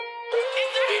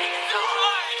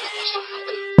Hey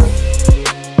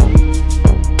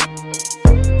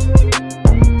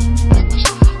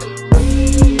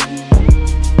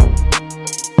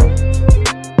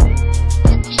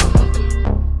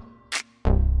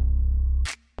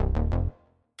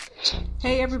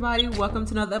everybody, welcome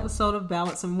to another episode of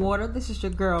Balance and Water. This is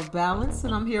your girl Balance,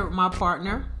 and I'm here with my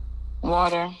partner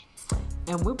Water,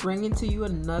 and we're bringing to you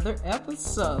another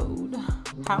episode.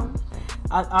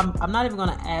 I'm not even going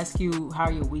to ask you how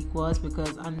your week was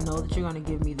because I know that you're going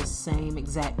to give me the same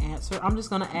exact answer. I'm just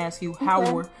going to ask you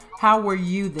how were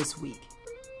you this week?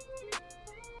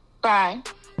 fine.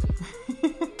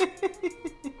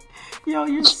 Yo,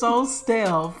 you're so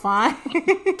stale. Fine.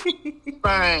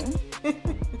 Fine.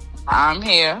 I'm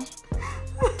here.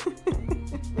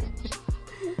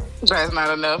 That's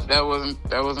not enough. That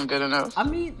wasn't good enough. I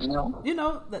mean, No. you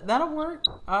know, that'll work.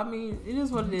 I mean, it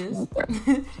is what it is.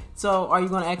 So, are you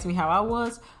going to ask me how I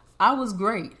was? I was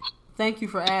great. Thank you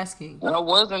for asking. I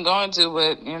wasn't going to,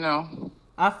 but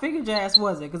I figured your ass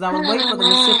wasn't because I was waiting for the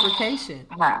reciprocation.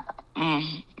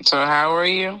 So how are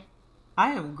you?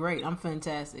 I am great. I'm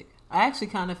fantastic. I actually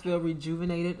kind of feel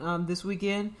rejuvenated this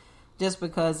weekend just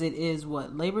because it is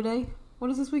Labor Day?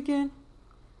 What is this weekend?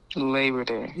 Labor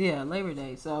Day. Yeah, Labor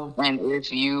Day. So, and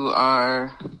if you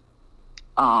are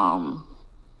a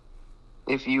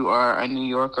New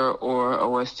Yorker or a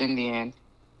West Indian,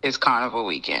 it's Carnival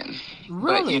weekend.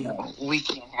 Really? But we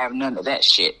can't have none of that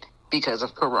shit because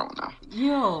of Corona.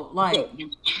 Yo,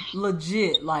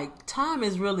 legit, time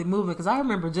is really moving because I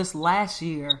remember just last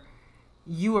year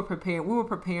we were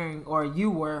preparing, or you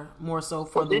were more so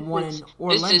for the one in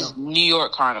Orlando. This is New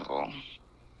York Carnival.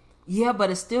 Yeah,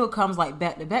 but it still comes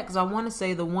back to back because I want to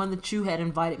say the one that you had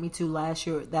invited me to last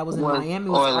year that was in Miami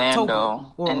was Orlando,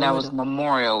 October. And that was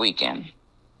Memorial Weekend.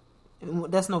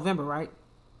 That's November, right?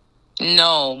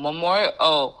 No,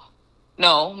 Memorial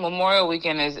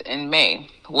Weekend is in May.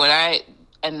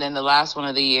 And then the last one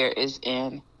of the year is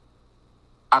in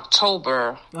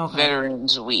October, okay.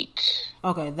 Veterans Week.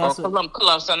 Okay, that's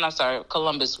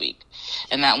Columbus Week,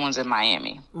 and that one's in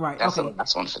Miami. Right, that's okay. The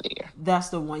last one for the year. That's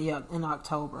the one, yeah, in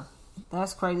October.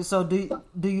 That's crazy. So,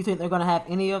 do you think they're going to have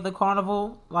any of the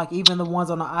carnival, even the ones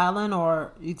on the island,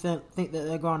 or you think that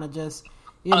they're going to just,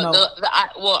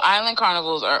 island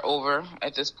carnivals are over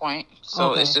at this point,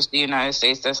 so okay. It's just the United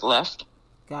States that's left.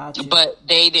 Gotcha. But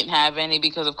they didn't have any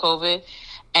because of COVID,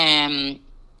 and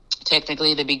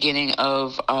technically the beginning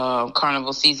of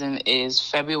carnival season is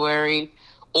February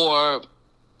or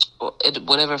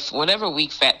whatever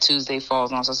week Fat Tuesday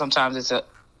falls on. So sometimes it's a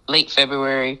late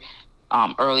February,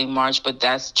 early March, but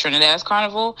that's Trinidad's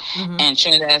carnival. Mm-hmm. And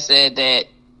Trinidad said that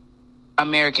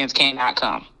Americans cannot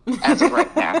come as of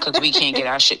right now because we can't get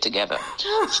our shit together.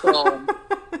 So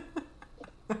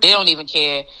they don't even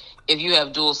care if you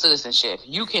have dual citizenship.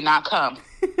 You cannot come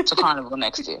to carnival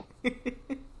next year.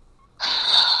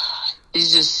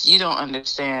 It's just, you don't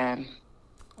understand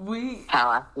how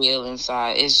I feel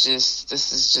inside. It's just,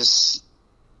 this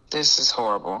is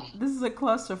horrible. This is a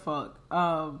clusterfuck.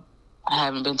 I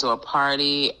haven't been to a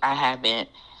party. I haven't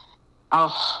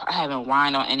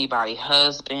whined on anybody's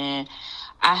husband.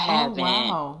 I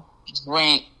haven't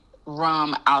drank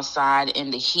rum outside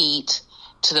in the heat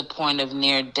to the point of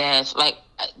near death.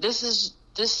 This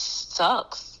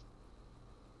sucks.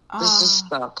 This just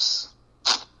sucks.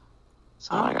 That's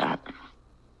all I got.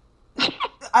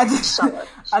 Sorry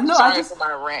for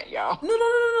my rant, y'all.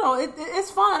 No.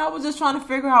 It's fine. I was just trying to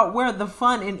figure out where the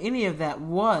fun in any of that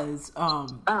was.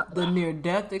 The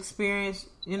near-death experience,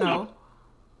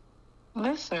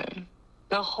 Listen,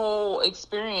 the whole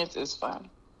experience is fun.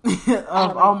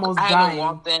 Almost dying. I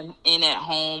walked in at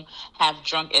home, half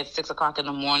drunk at 6:00 in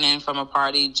the morning from a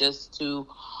party just to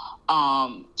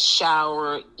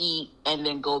shower, eat, and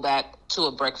then go back to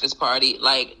a breakfast party.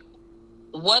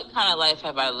 What kind of life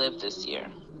have I lived this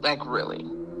year? Really?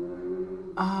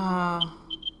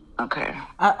 Okay.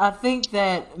 I think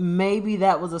that maybe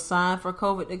that was a sign for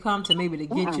COVID to come to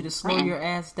get you to slow your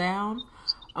ass down.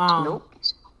 Nope.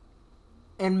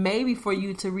 And maybe for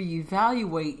you to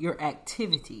reevaluate your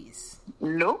activities.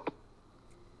 Nope.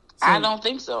 I don't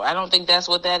think so. I don't think that's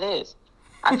what that is.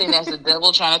 I think that's the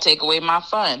devil trying to take away my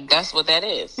fun. That's what that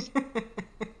is.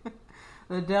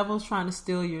 The devil's trying to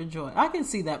steal your joy. I can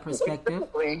see that perspective.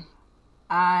 Exactly.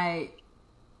 I'm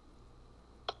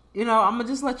going to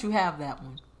just let you have that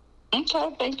one.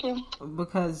 Okay, thank you.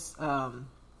 Because,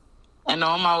 and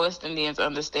all my West Indians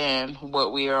understand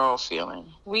what we are all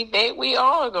feeling. We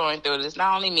all are going through this.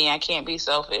 Not only me, I can't be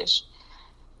selfish.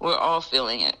 We're all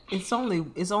feeling it. It's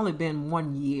only been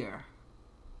 1 year.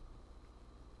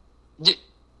 You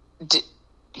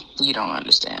don't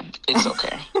understand. It's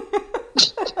okay.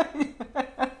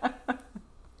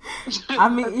 I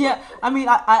mean, yeah. I mean,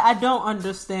 I don't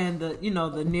understand the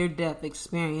the near death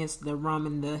experience, the rum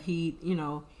and the heat.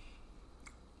 No,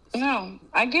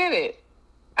 I get it.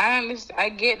 I understand. I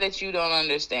get that you don't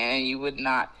understand, and you would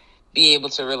not be able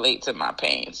to relate to my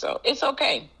pain. So it's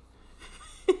okay.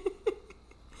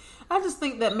 I just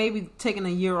think that maybe taking a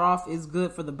year off is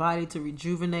good for the body to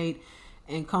rejuvenate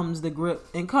and come to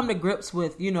grips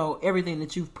with everything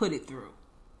that you've put it through.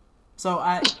 So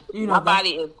my body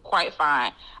is quite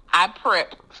fine. I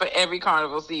prep for every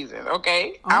carnival season.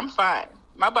 Okay, I'm fine.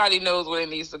 My body knows what it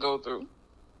needs to go through.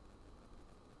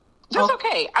 Just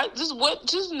okay.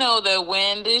 Just know that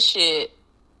when this shit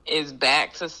is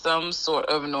back to some sort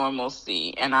of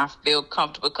normalcy, and I feel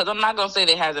comfortable, because I'm not gonna say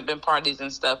there hasn't been parties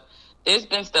and stuff. There's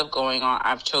been stuff going on.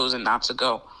 I've chosen not to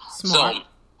go. Smart. So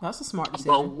that's a smart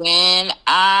decision. But when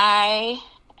I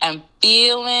am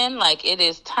feeling like it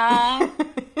is time,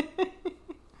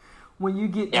 when you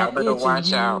get that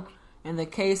itch and the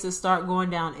cases start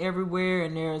going down everywhere,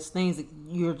 and there's things that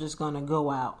you're just gonna go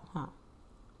out, huh?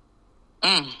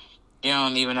 You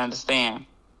don't even understand.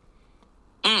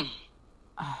 I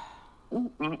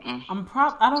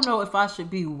don't know if I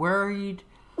should be worried.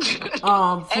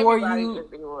 For Everybody you, should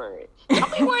be worried.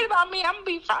 Don't be worried about me. I'm gonna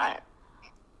be fine.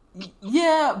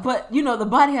 Yeah, but the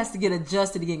body has to get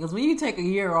adjusted again, because when you take a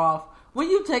year off, when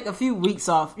you take a few weeks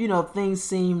off, things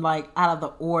seem like out of the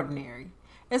ordinary,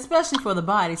 especially for the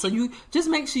body. So you just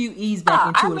make sure you ease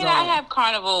back into it. I have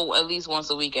carnival at least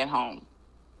once a week at home.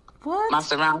 What? My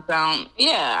surround sound.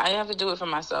 Yeah, I have to do it for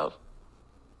myself.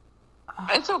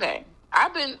 It's okay.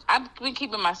 I've been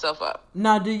keeping myself up.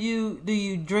 Now, do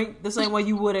you drink the same way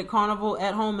you would at carnival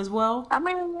at home as well? I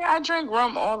mean, I drink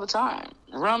rum all the time.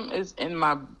 Rum is in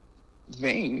my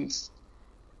veins.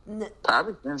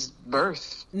 Probably since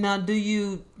birth. Now, do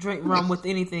you drink rum with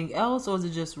anything else, or is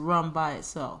it just rum by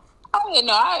itself? Oh, yeah,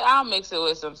 no, I'll mix it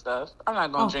with some stuff. I'm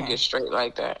not going to drink it straight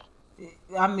like that.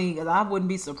 I mean, I wouldn't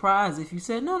be surprised if you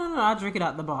said, no, I drink it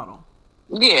out the bottle.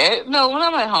 Yeah, no, when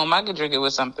I'm at home, I can drink it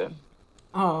with something.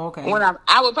 Oh, okay.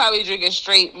 I would probably drink it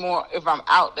straight more if I'm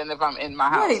out than if I'm in my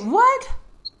house. Wait, what?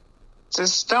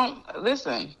 Just don't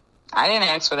listen. I didn't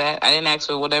ask for that. I didn't ask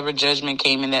for whatever judgment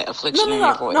came in that affliction in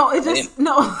your voice. No, it just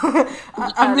no.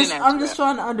 I'm just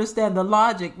trying to understand the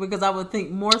logic, because I would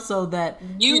think more so that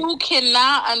you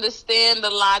cannot understand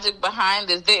the logic behind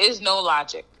this. There is no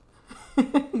logic.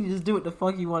 You just do what the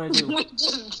fuck you want to do. We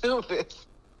just do this.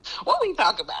 What we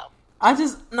talk about?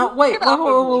 Wait.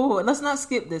 Let's not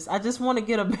skip this. I just want to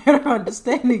get a better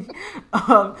understanding.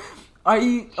 Are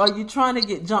you trying to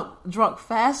get drunk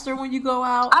faster when you go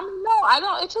out? I mean, no, I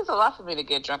don't. It takes a lot for me to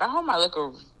get drunk. I hold my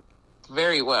liquor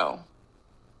very well.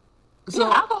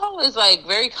 So alcohol is like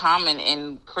very common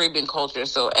in Caribbean culture.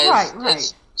 So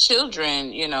as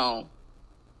children,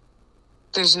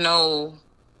 there's no.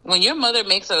 When your mother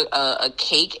makes a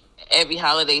cake every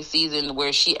holiday season,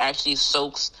 where she actually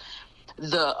soaks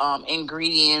the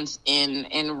ingredients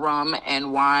in rum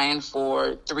and wine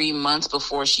for 3 months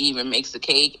before she even makes the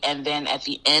cake, and then at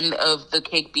the end of the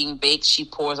cake being baked, she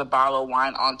pours a bottle of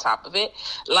wine on top of it,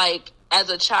 like as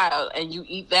a child, and you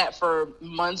eat that for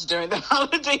months during the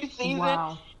holiday season.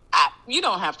 Wow. You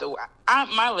don't have to.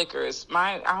 My liquor is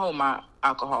I hold my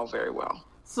alcohol very well.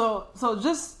 So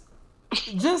just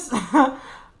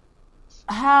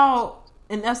how,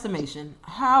 in estimation,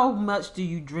 how much do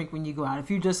you drink when you go out? If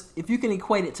you can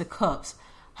equate it to cups,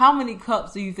 how many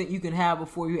cups do you think you can have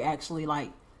before you're actually like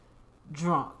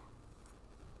drunk?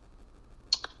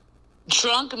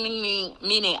 Drunk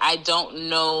meaning I don't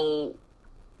know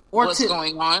what's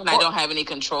going on, and I don't have any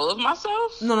control of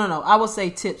myself. No. I would say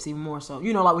tipsy more so.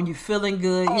 Like when you're feeling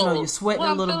good, you're sweating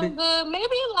a little bit. Good.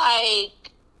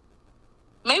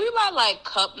 Maybe by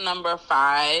cup number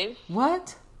 5.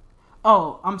 What?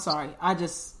 Oh, I'm sorry. I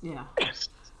don't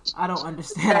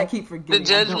understand. I keep forgetting. The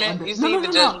judgment. You see the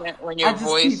judgment when your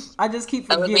voice. I just keep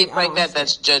forgetting. Like that.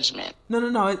 That's judgment.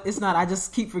 No. It's not. I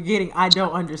just keep forgetting. I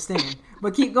don't understand.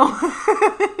 But keep going.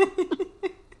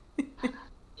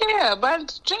 Yeah,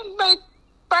 but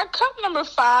by cup number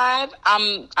 5,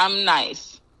 I'm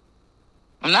nice.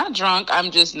 I'm not drunk.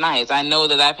 I'm just nice. I know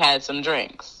that I've had some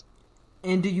drinks.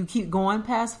 And do you keep going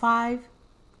past 5?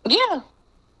 Yeah.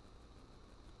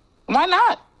 Why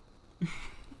not?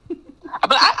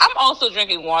 But I'm also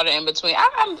drinking water in between.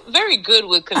 I'm very good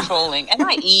with controlling, and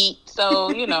I eat, so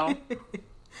The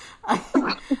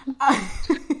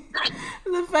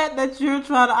fact that you're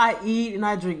trying to, I eat and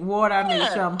I drink water, I make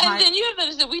sure I'm high. And then you have to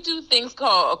understand, we do things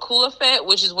called a cooler fete,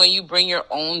 which is when you bring your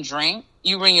own drink.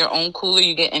 You bring your own cooler,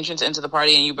 you get entrance into the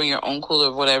party, and you bring your own cooler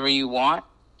of whatever you want.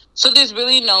 So there's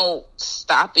really no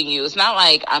stopping you. It's not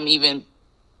like I'm even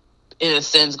in a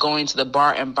sense, going to the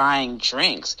bar and buying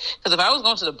drinks. Because if I was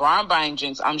going to the bar and buying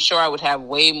drinks, I'm sure I would have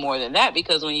way more than that,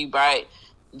 because when you buy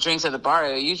drinks at the bar,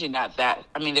 they're usually not that.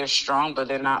 I mean, they're strong, but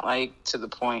they're not like to the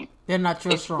point. They're not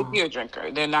your strong. If you're a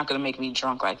drinker, they're not going to make me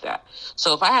drunk like that.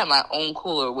 So if I have my own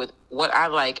cooler with what I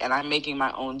like and I'm making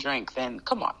my own drink, then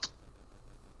come on.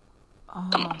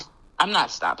 Come on. I'm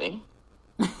not stopping.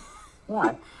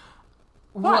 Why?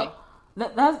 Well,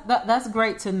 that's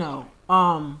great to know.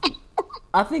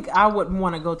 I think I would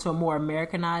want to go to a more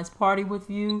Americanized party with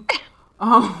you.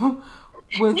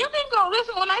 You can go.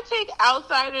 Listen, when I take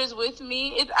outsiders with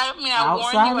me, I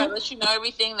warn you, I let you know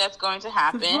everything that's going to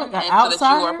happen, and so that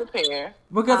you are prepared.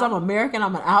 Because I'm American,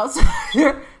 I'm an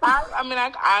outsider.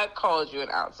 I called you an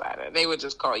outsider. They would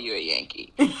just call you a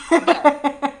Yankee.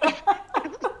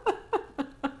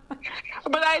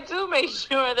 But I do make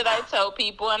sure that I tell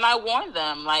people, and I warn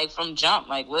them, like, from jump,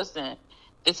 like, listen,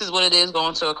 this is what it is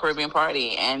going to a Caribbean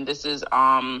party, and this is,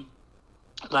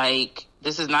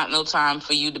 this is not no time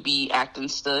for you to be acting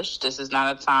stush. This is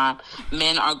not a time.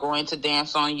 Men are going to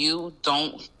dance on you.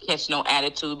 Don't catch no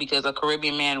attitude, because a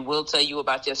Caribbean man will tell you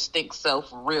about your stink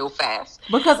self real fast.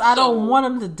 Because I don't want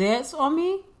him to dance on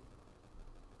me?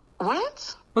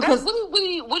 What? Because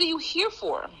what are you here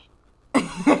for?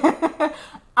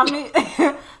 I mean,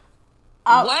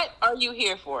 what are you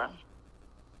here for?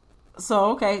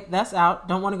 So, okay, that's out.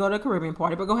 Don't want to go to a Caribbean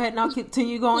party, but go ahead now.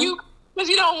 Continue going. Because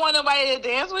you don't want nobody to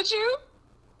dance with you?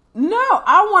 No,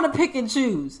 I want to pick and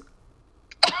choose.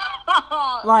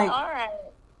 Like, all right.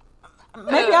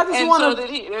 Maybe I just want to.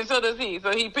 And so does he.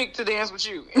 So he picked to dance with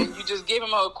you, and you just give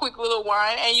him a quick little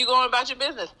wine, and you going about your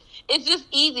business. It's just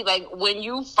easy. Like, when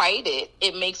you fight it,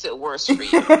 it makes it worse for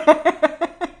you.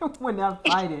 When I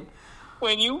fight it.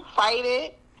 When you fight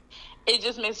it, it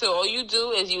just makes it, all you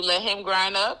do is you let him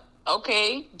grind up.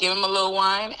 Okay, give him a little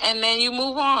wine, and then you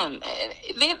move on.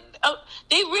 They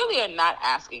really are not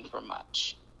asking for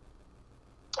much.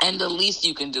 And the least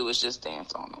you can do is just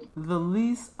dance on them. The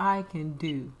least I can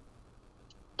do.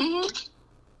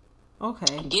 Mm-hmm.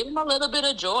 Okay. Give them a little bit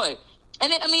of joy.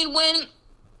 And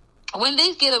when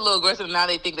they get a little aggressive, now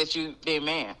they think that they're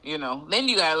man, then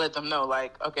you gotta let them know,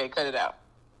 like, okay, cut it out.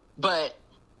 But,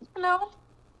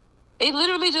 they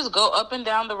literally just go up and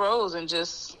down the rows and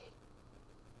just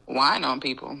whine on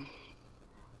people.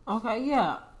 Okay,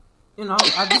 yeah.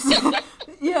 I just,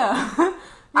 yeah.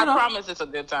 I promise it's a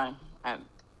good time. I don't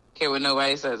care what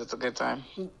nobody says, it's a good time.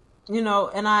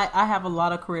 And I have a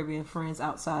lot of Caribbean friends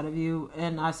outside of you,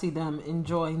 and I see them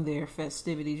enjoying their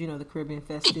festivities, the Caribbean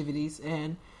festivities.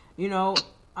 And,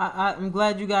 I'm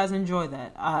glad you guys enjoy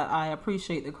that. I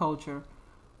appreciate the culture.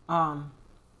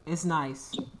 It's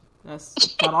nice.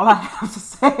 That's about all I have to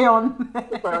say on that.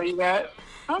 That's all you got?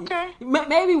 Okay.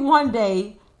 Maybe one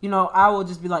day, I will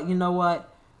just be like, you know what?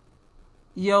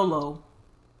 YOLO.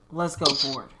 Let's go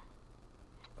for it.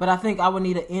 But I think I would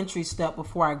need an entry step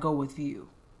before I go with you.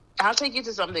 I'll take you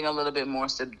to something a little bit more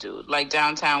subdued. Like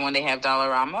downtown when they have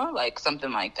Dollarama, like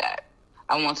something like that.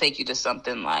 I won't take you to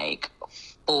something like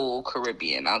full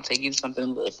Caribbean. I'll take you to something a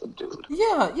little subdued.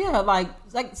 Yeah, like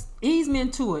ease me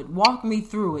into it. Walk me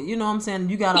through it. You know what I'm saying?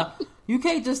 You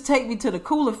can't just take me to the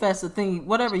Cooler Fest thing,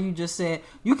 whatever you just said.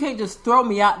 You can't just throw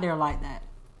me out there like that.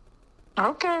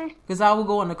 Okay. Because I will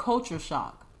go into culture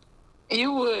shock.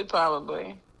 You would,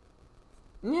 probably.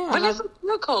 Yeah. But it's a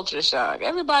good culture shock.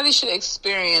 Everybody should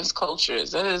experience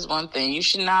cultures. That is one thing. You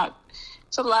should not...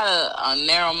 It's a lot of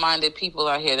narrow-minded people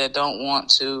out here that don't want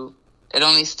to... That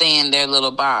only stay in their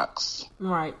little box.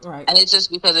 Right. And it's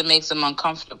just because it makes them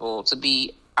uncomfortable to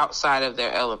be outside of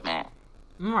their element.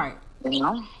 Right.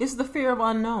 It's the fear of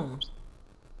unknown.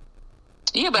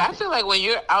 Yeah, but I feel like when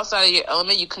you're outside of your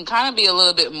element, you can kind of be a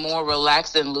little bit more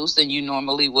relaxed and loose than you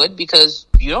normally would, because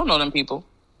you don't know them people.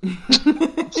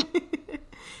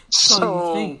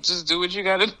 So just do what you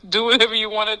got to do, whatever you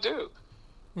want to do.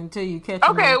 Until you catch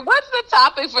Okay, what's the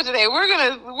topic for today?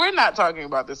 We're not talking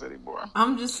about this anymore.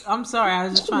 I'm sorry. I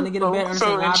was just trying to get a better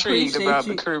understanding. So intrigued about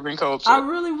the Caribbean culture. I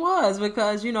really was,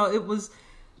 because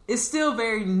it's still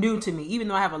very new to me. Even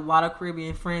though I have a lot of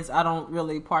Caribbean friends, I don't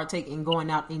really partake in going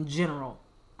out in general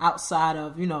outside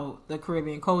of, the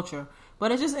Caribbean culture.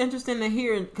 But it's just interesting to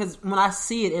hear, because when I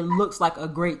see it, it looks like a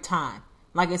great time.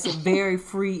 Like it's a very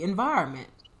free environment.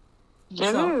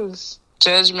 It is.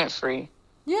 Judgment free.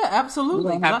 Yeah,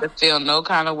 absolutely. You don't have to feel no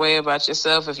kind of way about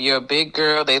yourself. If you're a big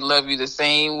girl, they love you the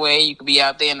same way. You could be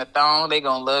out there in the thong, they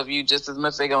gonna love you just as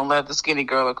much as they gonna love the skinny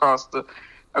girl across the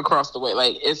way.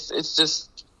 Like it's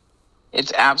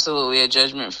absolutely a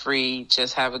judgment free.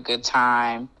 Just have a good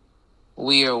time.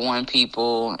 We are one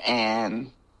people,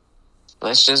 and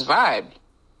let's just vibe.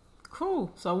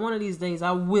 Cool. So one of these days I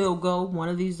will go. One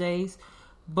of these days,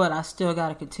 but I still got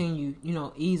to continue,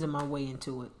 easing my way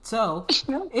into it. So,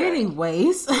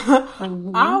 anyways,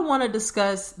 I want to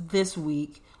discuss this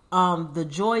week the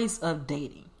joys of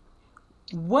dating.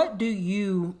 What do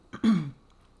you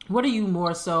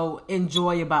more so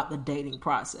enjoy about the dating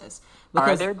process?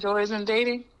 Because are there joys in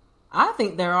dating? I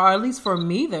think there are. At least for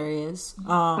me, there is.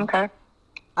 Okay.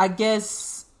 I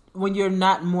guess when you're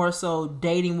not more so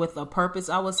dating with a purpose,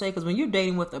 I would say, because when you're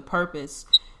dating with a purpose,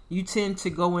 you tend to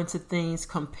go into things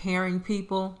comparing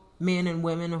people, men and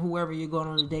women, or whoever you're going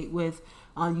on a date with.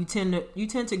 You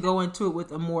tend to go into it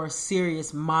with a more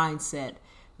serious mindset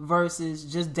versus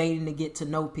just dating to get to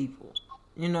know people.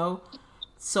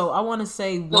 So I want to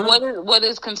say, what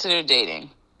is considered dating?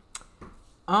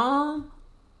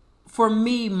 For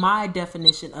me, my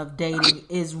definition of dating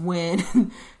is when,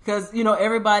 because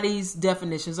everybody's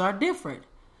definitions are different.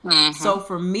 Mm-hmm. So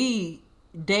for me,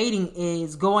 dating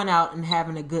is going out and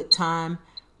having a good time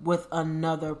with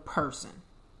another person,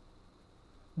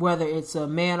 whether it's a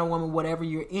man or woman, whatever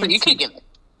you're into. So you're kicking it,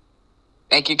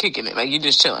 like you're kicking it, like you're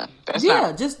just chilling.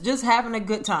 Just having a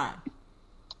good time.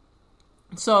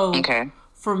 So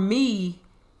for me,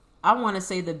 I want to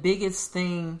say the biggest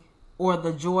thing or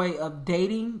the joy of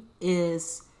dating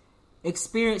is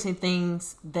experiencing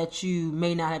things that you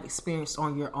may not have experienced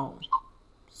on your own.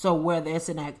 So whether it's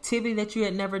an activity that you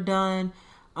had never done,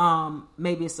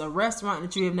 maybe it's a restaurant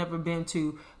that you have never been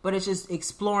to, but it's just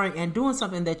exploring and doing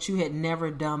something that you had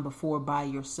never done before by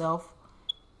yourself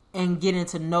and getting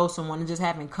to know someone and just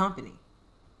having company.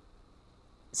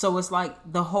 So it's like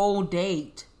the whole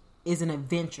date is an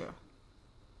adventure.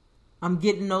 I'm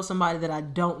getting to know somebody that I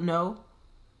don't know.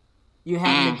 You're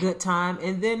having a good time,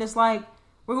 and then it's like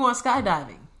we're going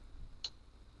skydiving.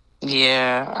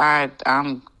 Yeah,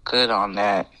 I'm good on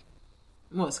that.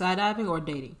 What, skydiving or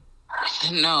dating?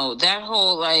 No, that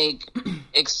whole like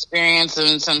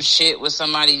experiencing some shit with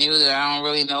somebody new that I don't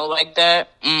really know like that.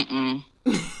 I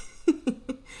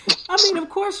mean, of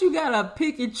course you gotta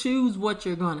pick and choose what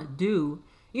you're gonna do.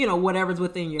 Whatever's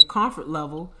within your comfort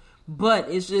level. But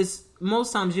it's just,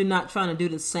 most times you're not trying to do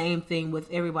the same thing with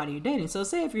everybody you're dating. So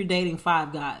say if you're dating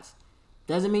 5 guys,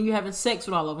 doesn't mean you're having sex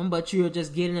with all of them, but you're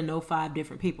just getting to know 5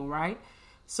 different people, right?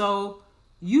 So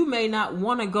you may not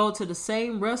want to go to the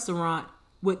same restaurant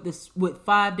with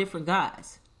 5 different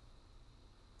guys.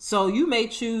 So you may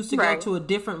choose to go to a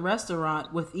different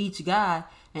restaurant with each guy,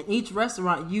 and each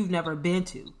restaurant you've never been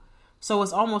to. So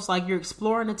it's almost like you're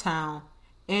exploring the town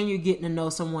and you're getting to know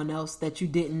someone else that you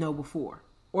didn't know before.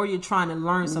 Or you're trying to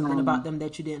learn something about them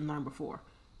that you didn't learn before.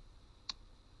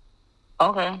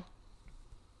 Okay.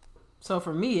 So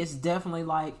for me, it's definitely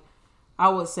like, I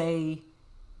would say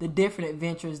the different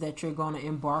adventures that you're going to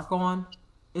embark on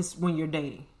is when you're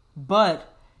dating.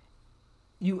 But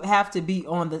you have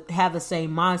to have the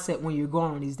same mindset when you're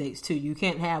going on these dates too. You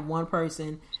can't have one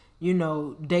person,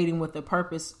 dating with a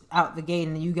purpose out the gate,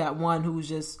 and you got one who's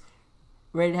just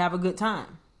ready to have a good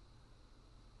time.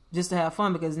 Just to have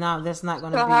fun, because now that's not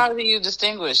going to be... So how do you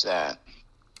distinguish that?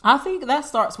 I think that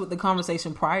starts with the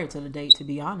conversation prior to the date, to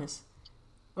be honest.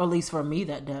 Or at least for me,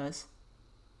 that does.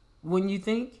 Wouldn't you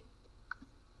think?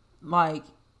 Like,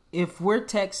 if we're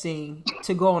texting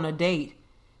to go on a date,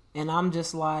 and I'm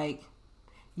just like,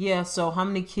 yeah, so how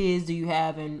many kids do you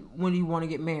have, and when do you want to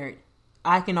get married?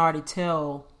 I can already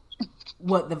tell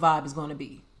what the vibe is going to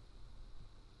be.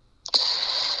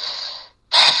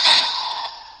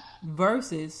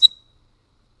 Versus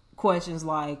questions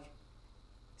like,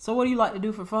 so what do you like to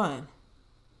do for fun?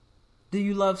 Do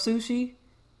you love sushi?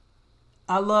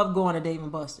 I love going to Dave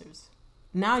 & Buster's.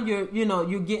 Now you're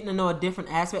getting to know a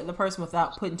different aspect of the person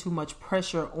without putting too much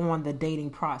pressure on the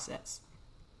dating process.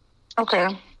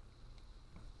 Okay.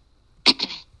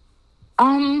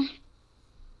 I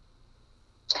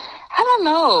don't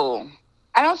know.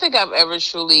 I don't think I've ever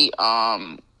truly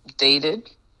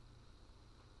dated.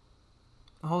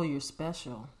 Oh, you're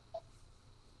special.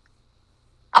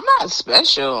 I'm not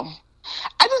special.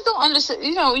 I just don't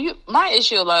understand. My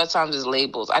issue a lot of times is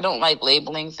labels. I don't like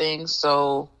labeling things.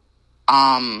 So,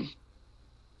 I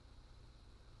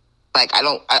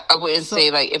wouldn't say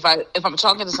like if I'm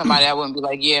talking to somebody, I wouldn't be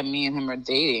like, yeah, me and him are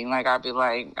dating. Like I'd be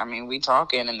like, I mean, we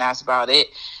talking and that's about it.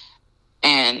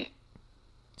 And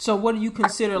so what do you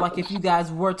consider, like, if you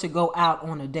guys were to go out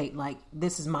on a date, like,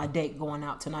 this is my date going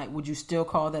out tonight, would you still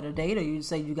call that a date, or you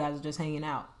say you guys are just hanging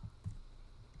out?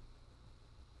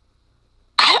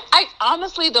 I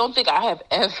honestly don't think I have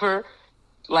ever,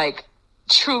 like,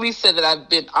 truly said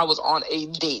that I was on a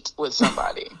date with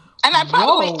somebody. And I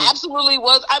probably absolutely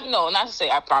was. Not to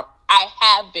say I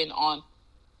have been on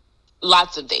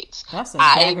lots of dates. That's a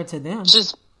dagger to them.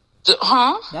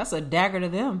 Huh? That's a dagger to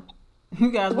them.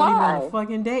 You guys won't even on a Why?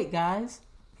 fucking date, guys.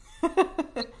 I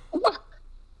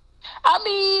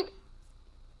mean,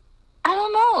 I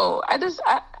don't know.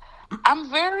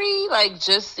 I'm very like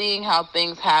just seeing how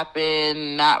things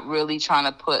happen, not really trying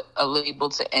to put a label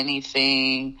to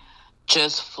anything,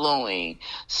 just flowing.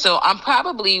 So I'm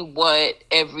probably what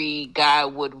every guy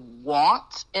would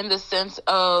want in the sense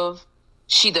of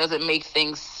she doesn't make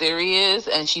things serious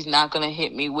and she's not going to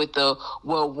hit me with the,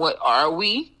 well, what are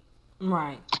we?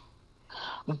 Right.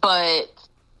 But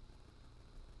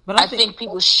I think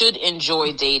people should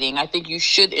enjoy dating. I think you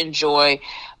should enjoy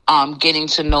getting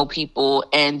to know people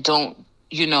and don't,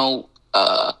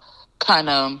 kind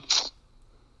of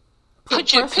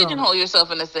pigeonhole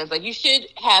yourself in a sense. Like you should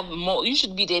have you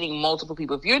should be dating multiple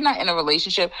people. If you're not in a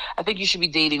relationship, I think you should be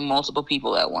dating multiple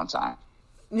people at one time.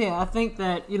 Yeah, I think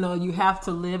that, you have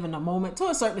to live in the moment to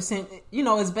a certain extent.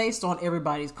 It's based on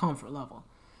everybody's comfort level.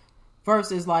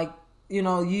 Versus like,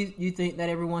 you think that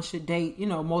everyone should date,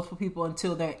 multiple people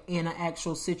until they're in an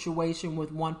actual situation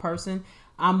with one person.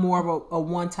 I'm more of a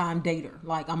one-time dater.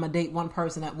 Like, I'm going to date one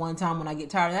person at one time. When I get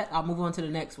tired of that, I'll move on to the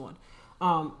next one.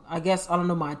 I guess, I don't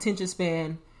know, my attention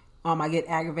span, I get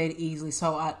aggravated easily.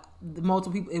 So, the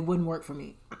multiple people, it wouldn't work for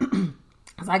me.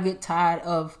 Because I get tired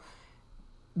of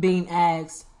being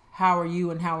asked, how are you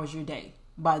and how was your day?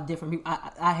 By different people.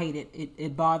 I hate it.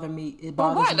 It bothered me. It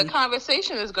bothers me. The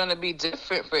conversation is going to be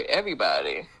different for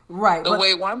everybody. Right.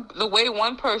 The way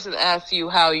one person asks you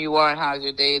how you are and how's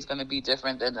your day is going to be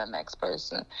different than the next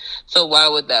person. So why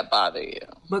would that bother you?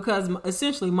 Because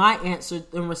essentially my answer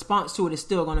in response to it is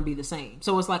still going to be the same.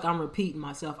 So it's like I'm repeating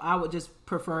myself. I would just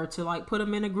prefer to like put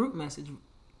them in a group message,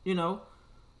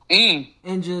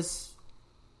 and just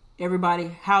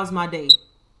everybody, how's my day?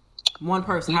 One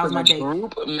person, how's my day?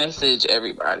 Group message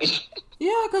everybody.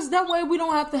 Yeah, because that way we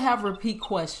don't have to have repeat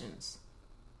questions.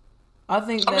 I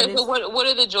think that so what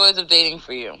are the joys of dating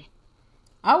for you?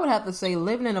 I would have to say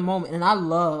living in a moment, and I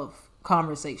love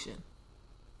conversation.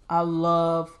 I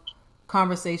love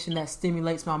conversation that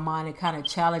stimulates my mind and kind of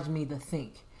challenge me to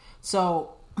think.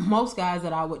 So most guys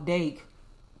that I would date,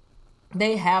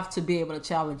 they have to be able to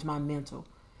challenge my mental.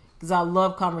 Because I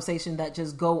love conversation that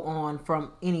just go on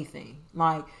from anything.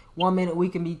 Like, 1 minute we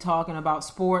can be talking about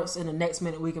sports, and the next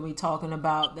minute we can be talking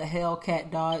about the Hellcat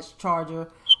Dodge Charger,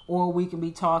 or we can be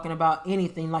talking about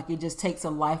anything. Like, it just takes a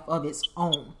life of its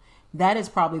own. That is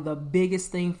probably the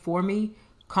biggest thing for me,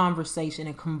 conversation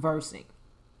and conversing.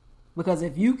 Because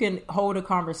if you can hold a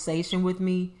conversation with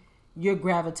me, you're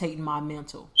gravitating my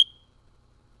mental.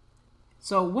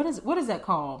 So what is that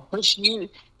called? Which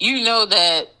you know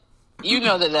that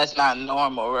that's not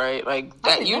normal, right? Like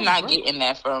that you're not getting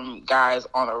that from guys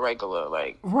on a regular,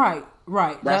 like right.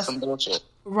 That's some bullshit.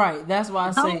 Right. That's why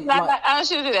I say I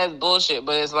shouldn't say that's bullshit,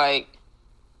 but it's like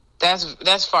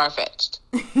that's far fetched.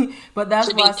 But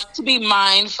that's to be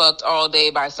mind fucked all day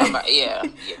by somebody. Yeah.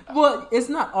 Well, it's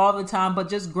not all the time, but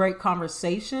just great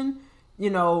conversation.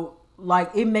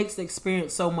 Like it makes the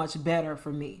experience so much better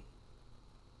for me.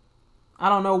 I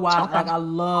don't know why. Okay. Like I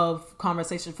love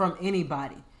conversation from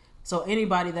anybody. So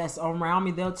anybody that's around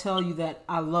me, they'll tell you that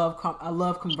I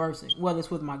love conversing. Whether it's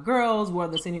with my girls,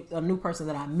 whether it's a new person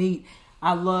that I meet,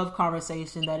 I love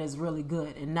conversation that is really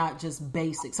good and not just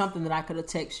basic. Something that I could have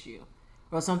texted you,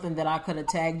 or something that I could have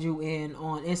tagged you in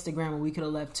on Instagram, and we could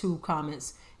have left 2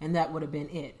 comments, and that would have been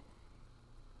it.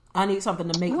 I need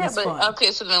something to make this fun.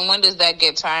 Okay, so then when does that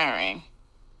get tiring?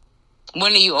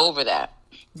 When are you over that?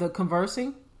 The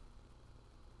conversing?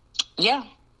 Yeah.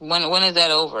 When is that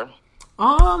over?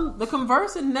 The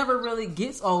conversing never really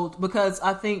gets old, because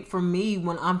I think for me,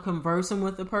 when I'm conversing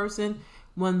with a person,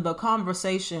 when the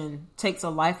conversation takes a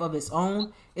life of its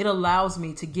own, it allows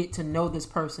me to get to know this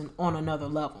person on another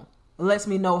level. It lets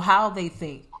me know how they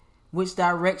think, which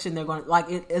direction they're going to, like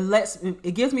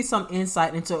it gives me some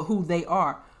insight into who they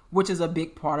are, which is a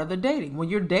big part of the dating. When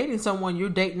you're dating someone, you're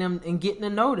dating them and getting to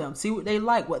know them, see what they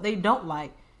like, what they don't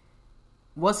like,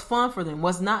 what's fun for them,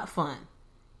 what's not fun.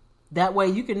 That way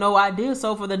you can know ideas.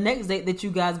 So for the next date that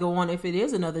you guys go on, if it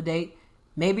is another date,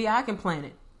 maybe I can plan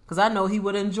it, because I know he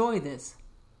would enjoy this.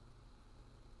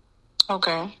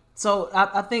 Okay. So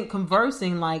I think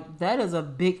conversing, like, that is a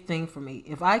big thing for me.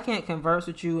 If I can't converse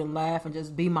with you and laugh and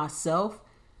just be myself,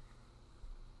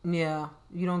 yeah,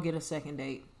 you don't get a second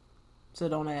date. So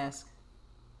don't ask.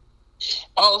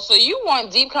 Oh, so you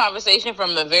want deep conversation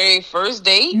from the very first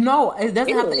date? No, it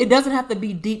doesn't have to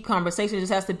be deep conversation. It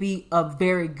just has to be a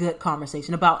very good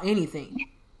conversation about anything.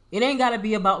 It ain't got to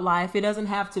be about life. It doesn't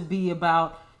have to be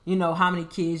about, how many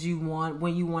kids you want,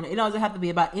 when you want it. It doesn't have to be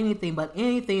about anything, but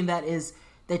anything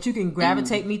that you can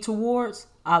gravitate me towards,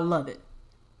 I love it.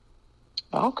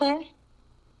 Okay.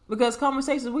 Because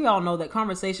conversations, we all know that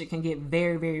conversation can get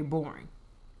very, very boring.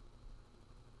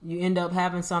 You end up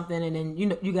having something, and then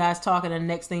you guys talking, and the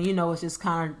next thing you know, it's just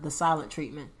kind of the silent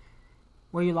treatment,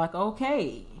 where you're like,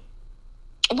 okay.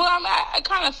 Well, I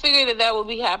kind of figured that would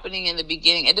be happening in the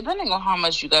beginning, and depending on how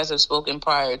much you guys have spoken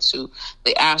prior to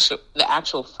the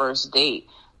actual first date,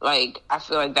 like I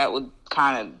feel like that would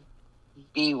kind of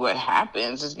be what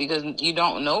happens, is because you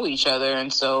don't know each other,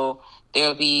 and so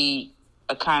there'll be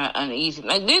a kind of uneasy.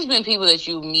 Like there's been people that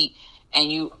you meet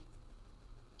and you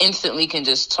instantly can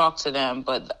just talk to them,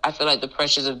 but I feel like the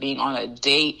pressures of being on a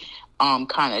date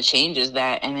kind of changes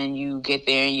that, and then you get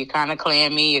there and you're kind of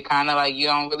clammy, you're kind of like you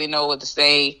don't really know what to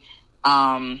say.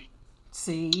 That's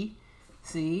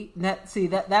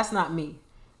not me.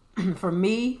 For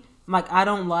me, like I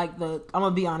don't like I'm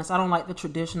gonna be honest, I don't like the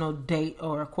traditional date,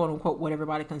 or quote unquote what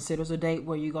everybody considers a date,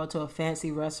 where you go to a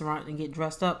fancy restaurant and get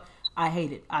dressed up. I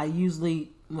hate it. I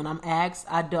usually, when I'm asked,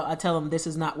 I tell them this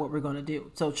is not what we're going to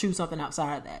do. So choose something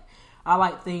outside of that. I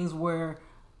like things where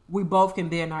we both can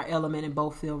be in our element and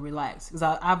both feel relaxed.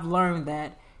 Because I've learned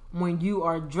that when you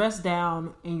are dressed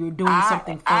down and you're doing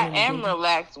something fun. I am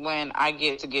relaxed when I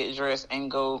get to get dressed and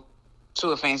go to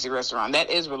a fancy restaurant. That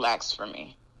is relaxed for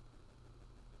me.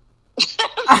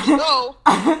 So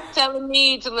telling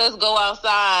me to let's go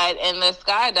outside and let's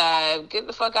skydive, get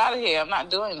the fuck out of here. I'm not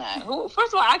doing that.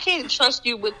 First of all, I can't trust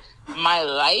you with my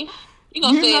life.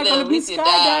 You're say not that Alicia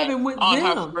died on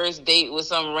her first date with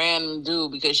some random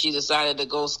dude because she decided to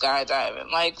go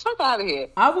skydiving. Like, fuck out of here.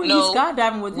 I wouldn't be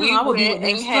skydiving with him. I would be with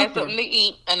and had something to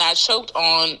eat, and I choked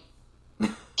on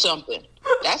something.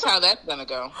 That's how that's gonna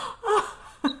go.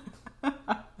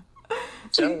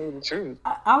 Tell you the truth.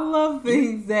 I love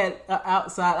things that are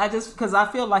outside. Because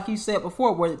I feel like you said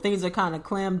before, where things are kind of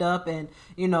clammed up, and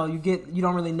you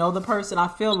don't really know the person. I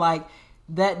feel like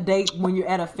that date when you're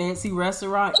at a fancy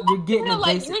restaurant, you're getting the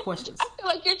basic questions. I feel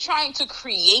like you're trying to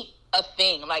create a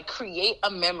thing, like create a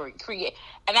memory,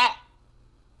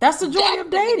 That's the joy of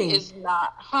dating. Is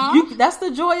not, that's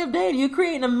the joy of dating. You're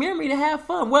creating a memory to have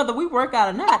fun, whether we work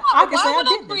out or not. I can say I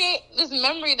did create this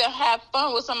memory to have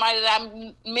fun with somebody that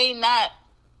I may not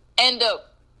end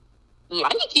up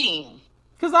liking.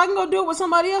 Because I can go do it with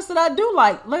somebody else that I do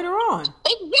like later on.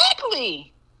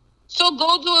 Exactly. So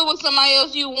go do it with somebody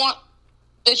else you want,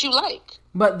 that you like.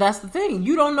 But that's the thing.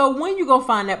 You don't know when you go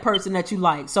find that person that you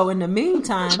like. So in the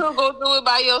meantime, so go do it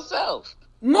by yourself.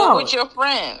 No, or with your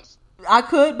friends. I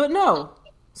could, but no.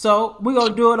 So we're going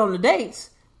to do it on the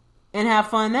dates and have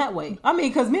fun that way. I mean,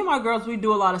 because me and my girls, we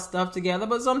do a lot of stuff together,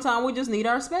 but sometimes we just need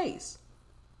our space.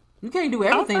 You can't do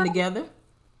everything together.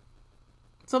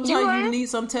 Sometimes you need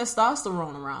some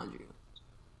testosterone around you.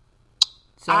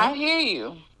 So, I hear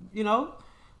you.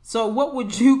 So what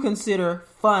would you consider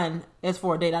fun as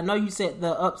for a date? I know you said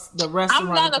the restaurant.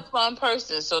 I'm not a fun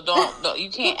person, so don't you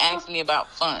can't ask me about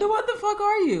fun. Then what the fuck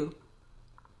are you?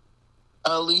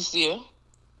 Alicia.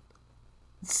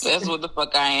 That's what the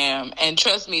fuck I am. And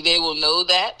trust me, they will know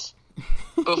that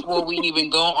before we even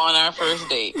go on our first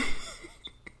date.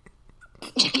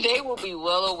 They will be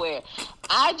well aware.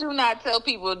 I do not tell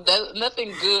people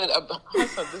nothing good about.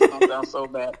 This don't sound so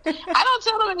bad. I don't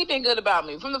tell them anything good about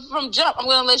me from jump. I'm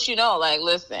going to let you know. Like,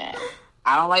 listen,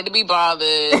 I don't like to be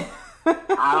bothered.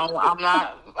 I'm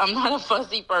not a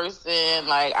fussy person.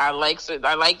 Like, I like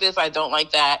this. I don't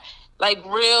like that. Like,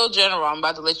 real general. I'm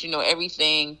about to let you know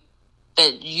everything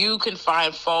that you can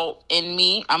find fault in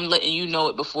me. I'm letting you know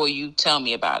it before you tell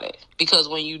me about it. Because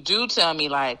when you do tell me,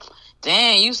 like,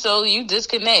 damn, you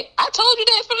disconnect. I told you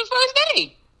that from the first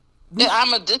day. That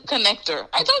I'm a disconnector.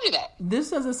 I told you that.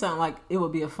 This doesn't sound like it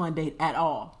would be a fun date at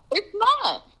all. It's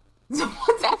not.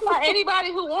 That's why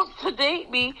anybody who wants to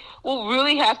date me will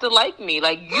really have to like me.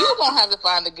 Like, you gonna have to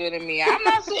find the good in me. I'm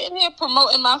not sitting here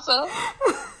promoting myself.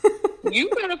 You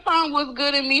better find what's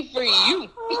good in me for you.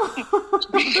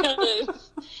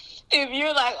 Because if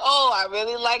you're like, oh, I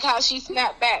really like how she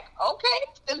snapped back. Okay,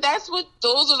 then those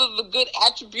are the good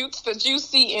attributes that you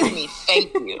see in me.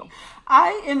 Thank you.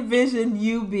 I envision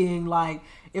you being like,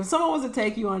 if someone was to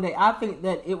take you on a date, I think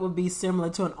that it would be similar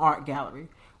to an art gallery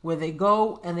where they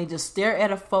go and they just stare at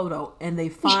a photo and they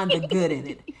find the good in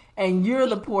it. And you're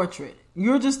the portrait.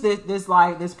 You're just this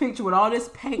picture with all this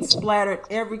paint splattered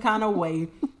every kind of way,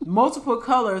 multiple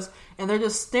colors, and they're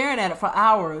just staring at it for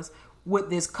hours with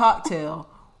this cocktail.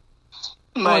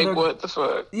 Like, what the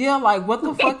fuck? Yeah, like, what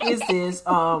the fuck is this?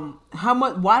 How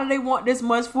much? Why do they want this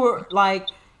much for? Like,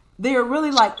 they're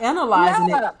really like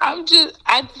analyzing it. I'm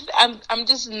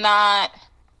just not.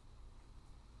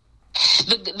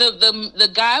 The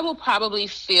guy will probably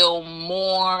feel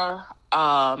more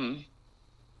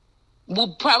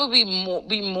will probably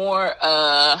be more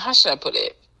how should I put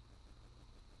it?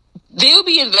 They'll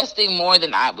be investing more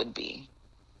than I would be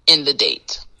in the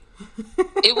date.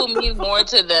 It will mean more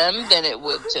to them than it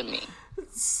would to me.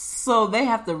 So they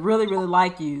have to really, really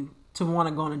like you to want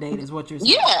to go on a date, is what you're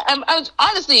saying? Yeah,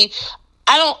 honestly,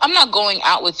 I'm not going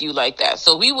out with you like that.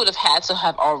 So we would have had to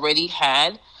have already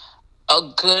had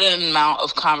a good amount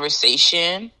of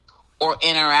conversation or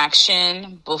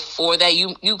interaction before that.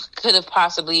 You could have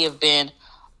possibly have been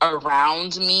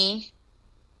around me,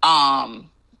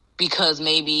 because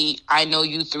maybe I know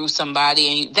you through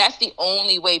somebody, and that's the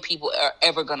only way people are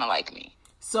ever gonna like me.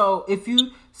 So if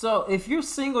you're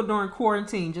single during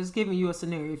quarantine, just giving you a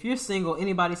scenario. If you're single,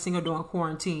 anybody single during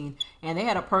quarantine, and they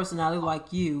had a personality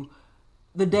like you,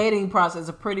 the dating process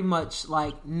is pretty much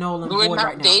like null and void right now. We're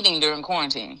not dating during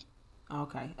quarantine.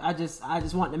 Okay, I just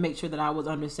wanted to make sure that I was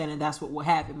understanding that's what will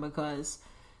happen, because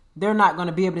they're not going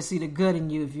to be able to see the good in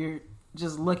you if you're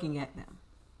just looking at them.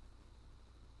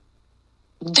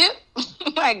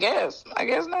 I guess not. I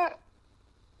guess not.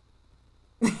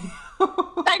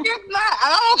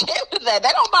 I don't care with that.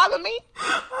 That don't bother me.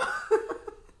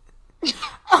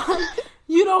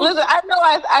 You don't listen. I know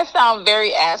I sound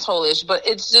very asshole-ish, but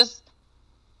it's just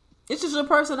your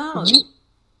personality.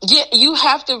 You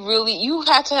have to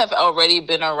have already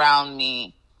been around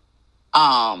me,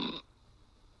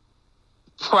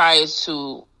 prior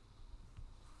to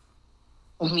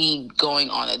me going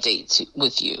on a date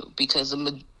with you, because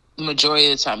the majority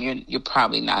of the time you're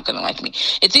probably not gonna like me.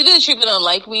 It's either that you're gonna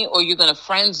like me or you're gonna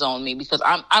friend zone me, because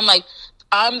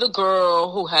I'm the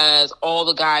girl who has all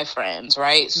the guy friends,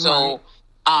 right? So,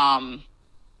 and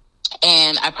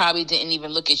I probably didn't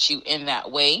even look at you in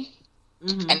that way.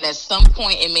 Mm-hmm. And at some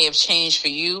point it may have changed for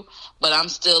you, but I'm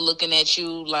still looking at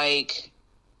you like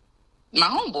my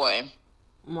homeboy.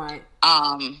 Right.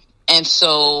 And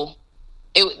so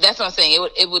that's what I'm saying.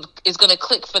 It's going to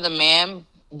click for the man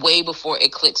way before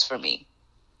it clicks for me.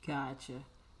 Gotcha.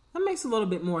 That makes a little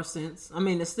bit more sense. I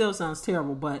mean, it still sounds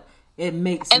terrible, but it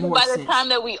makes more sense. And by the time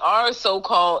that we are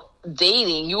so-called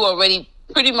dating, you already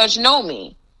pretty much know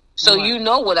me. So you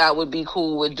know what I would be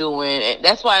cool with doing. And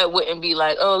that's why it wouldn't be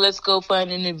like, oh, let's go find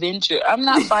an adventure. I'm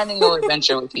not finding no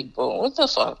adventure with people. What the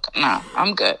fuck? Nah,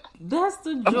 I'm good. That's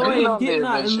the joy of getting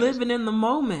out and living in the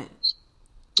moment.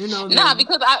 You know,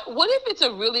 because what if it's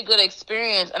a really good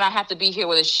experience and I have to be here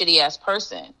with a shitty ass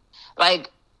person? Like,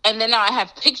 and then now I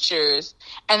have pictures,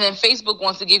 and then Facebook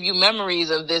wants to give you memories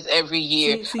of this every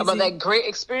year about that great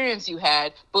experience you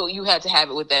had, but you had to have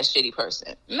it with that shitty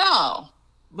person. No.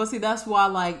 But see, that's why,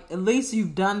 like, at least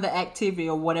you've done the activity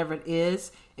or whatever it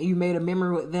is, and you made a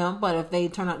memory with them. But if they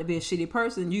turn out to be a shitty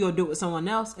person, you go do it with someone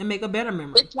else and make a better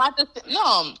memory. It's not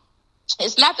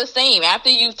it's not the same. After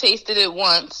you've tasted it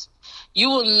once, you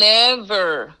will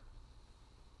never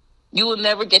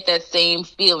get that same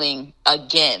feeling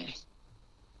again.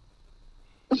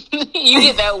 You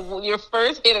get that your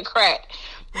first hit of crack.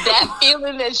 That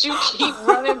feeling that you keep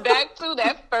running back to,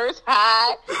 that first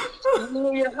high,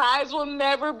 your highs will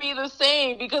never be the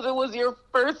same because it was your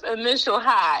first initial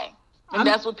high. And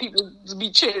that's what people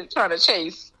be trying to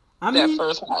chase, that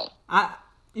first high.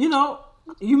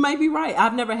 You may be right.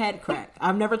 I've never had crack.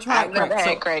 I've never tried crack. I've never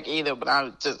had crack either, but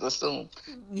I just assume.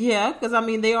 Yeah, because, I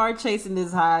mean, they are chasing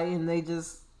this high, and they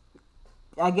just...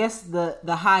 I guess the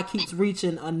high keeps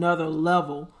reaching another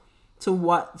level to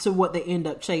what they end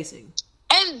up chasing.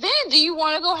 And then, do you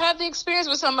want to go have the experience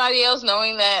with somebody else,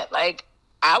 knowing that, like,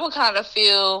 I would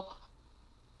feel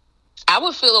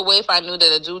a way if I knew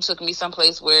that a dude took me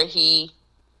someplace where he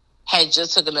had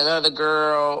just taken another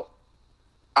girl,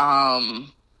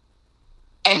 and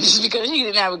just because he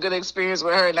didn't have a good experience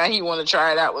with her, now he want to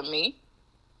try it out with me.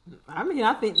 I mean,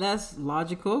 I think that's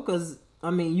logical, because,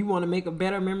 I mean, you want to make a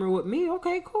better memory with me?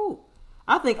 Okay, cool.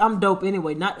 I think I'm dope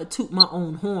anyway, not to toot my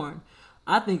own horn.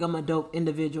 I think I'm a dope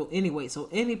individual anyway. So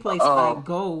any place I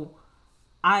go,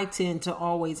 I tend to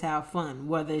always have fun,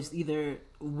 whether it's either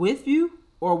with you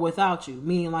or without you.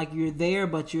 Meaning, like, you're there,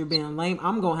 but you're being lame.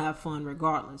 I'm going to have fun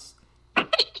regardless.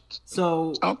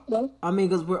 So, I mean,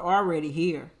 because we're already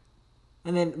here.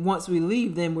 And then once we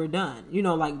leave, then we're done. You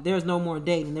know, like, there's no more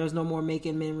dating. There's no more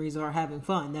making memories or having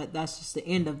fun. That's just the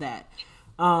end of that.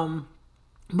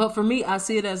 But for me, I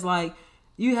see it as, like,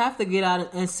 you have to get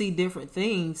out and see different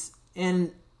things.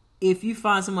 And if you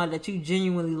find somebody that you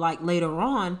genuinely like later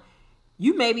on,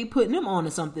 you may be putting them on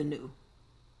to something new.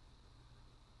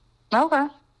 Okay.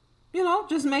 You know,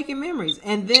 just making memories.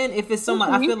 And then if it's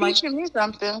somebody, I feel like... You're teaching me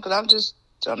something, because I'm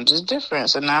just different.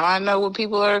 So now I know what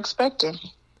people are expecting.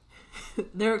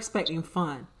 They're expecting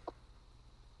fun.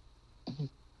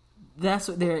 That's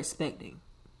what they're expecting.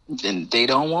 Then they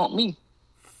don't want me.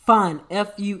 Fun,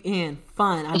 F-U-N,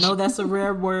 fun. I know that's a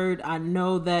rare word. I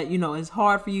know that, it's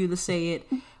hard for you to say it,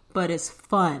 but it's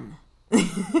fun.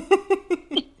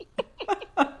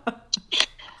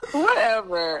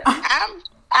 Whatever. I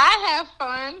have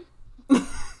fun.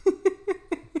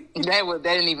 That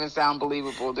didn't even sound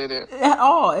believable, did it? At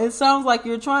all. It sounds like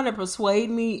you're trying to persuade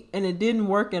me, and it didn't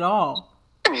work at all.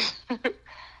 I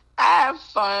have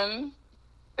fun.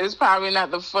 It's probably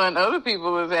not the fun other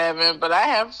people is having, but I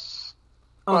have fun.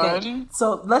 Okay,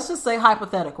 so let's just say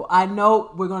hypothetical. I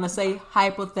know we're going to say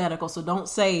hypothetical, so don't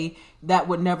say that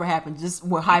would never happen. Just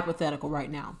we're hypothetical right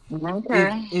now.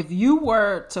 Okay. If you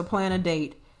were to plan a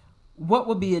date, what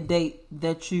would be a date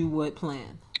that you would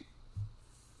plan?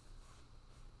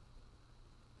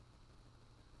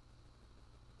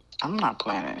 I'm not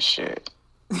planning shit.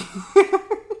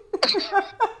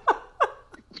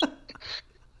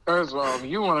 First of all, if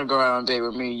you want to go out on a date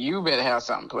with me, you better have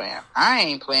something planned. I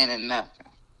ain't planning nothing.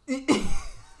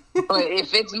 But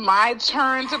if it's my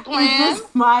turn to plan,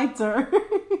 it's my turn.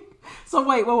 So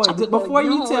wait. Before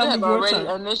you tell me your turn,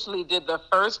 initially did the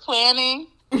first planning.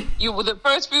 The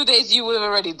first few days you would have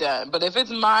already done. But if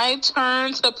it's my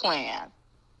turn to plan,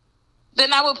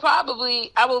 then I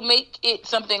will make it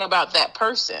something about that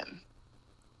person.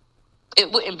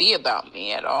 It wouldn't be about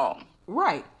me at all.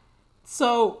 Right.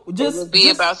 So it would be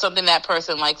about something that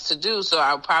person likes to do. So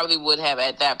I probably would have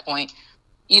at that point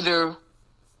either,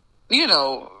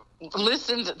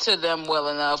 listened to them well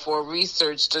enough or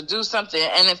researched to do something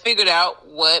and then figured out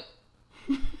what,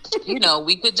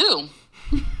 we could do.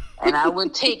 And I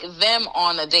would take them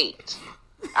on a date.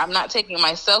 I'm not taking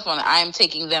myself on it. I am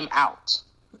taking them out.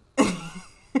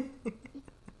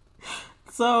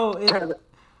 So,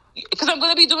 because I'm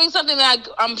going to be doing something that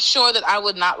I'm sure that I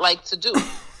would not like to do.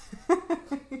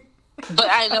 But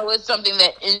I know it's something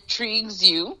that intrigues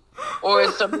you or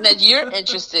it's something that you're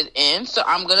interested in. So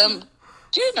I'm going to,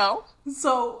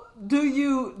 So do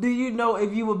you know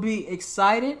if you would be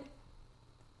excited?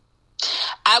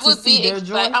 I would be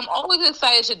excited. I'm always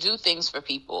excited to do things for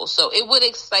people. So it would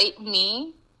excite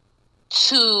me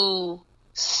to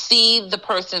see the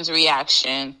person's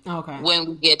reaction when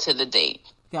we get to the date.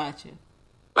 Gotcha.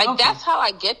 That's how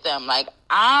I get them.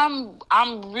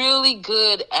 I'm really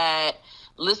good at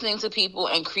listening to people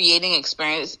and creating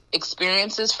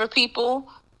experiences for people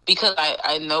because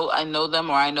I know them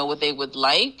or I know what they would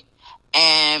like.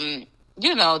 And,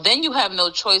 then you have no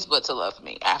choice but to love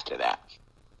me after that.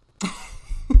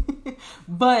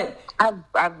 But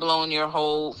I've blown your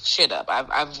whole shit up.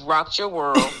 I've rocked your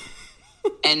world,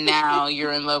 and now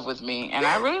you're in love with me, and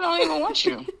I really don't even want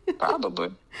you,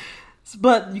 probably.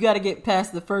 But you got to get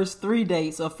past the first 3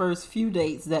 dates or first few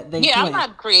dates that they. Yeah, I'm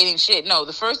not creating shit. No,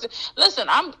 listen.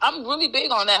 I'm really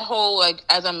big on that whole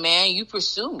as a man, you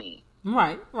pursue me.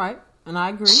 Right, and I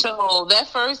agree. So that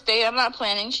first date, I'm not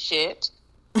planning shit.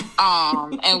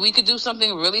 And we could do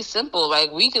something really simple.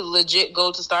 We could legit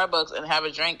go to Starbucks and have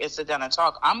a drink and sit down and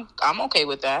talk. I'm okay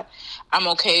with that. I'm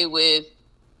okay with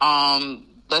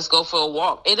let's go for a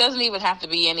walk. It doesn't even have to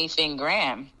be anything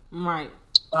grand. Right.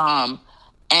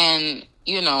 And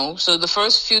so the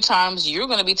first few times you're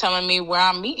going to be telling me where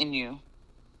I'm meeting you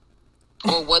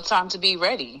or what time to be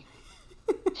ready.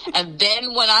 And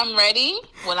then when I'm ready,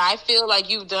 when I feel like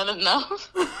you've done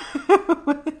enough,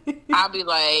 I'll be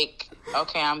like,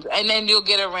 okay, and then you'll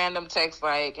get a random text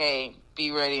like, hey,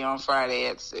 be ready on Friday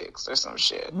at 6 or some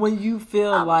shit. When you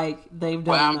feel like they've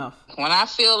done enough. When I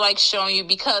feel like showing you,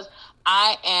 because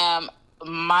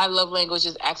my love language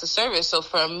is acts of service. So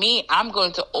for me, I'm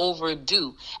going to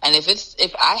overdo. And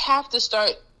if I have to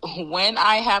start, when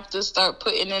I have to start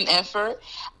putting in effort,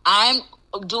 I'm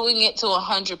doing it to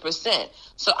 100%.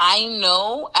 So I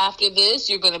know after this,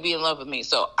 you're going to be in love with me.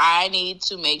 So I need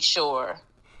to make sure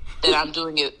that I'm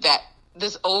doing it, that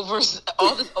all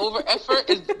this over effort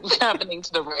is happening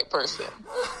to the right person.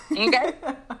 Okay?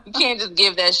 You can't just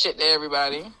give that shit to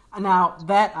everybody. Now,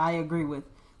 that I agree with.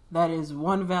 That is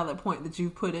one valid point that you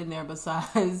put in there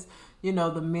besides,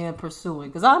 the men pursuing.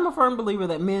 Because I'm a firm believer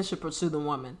that men should pursue the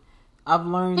woman. I've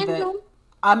learned that,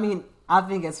 I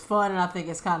think it's fun and I think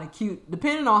it's kind of cute.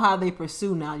 Depending on how they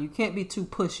pursue now, you can't be too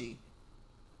pushy.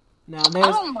 Now,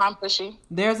 I don't mind pushy.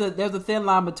 There's a thin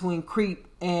line between creep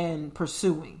and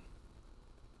pursuing.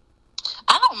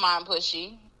 I don't mind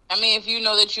pushy. If you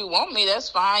know that you want me, that's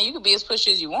fine. You can be as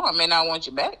pushy as you want. I may not want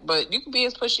you back, but you can be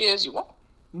as pushy as you want.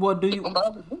 Well,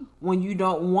 when you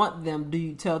don't want them, do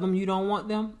you tell them you don't want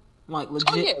them? Legit?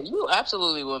 Oh, yeah, you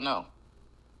absolutely will know.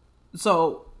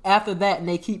 So, after that, and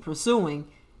they keep pursuing,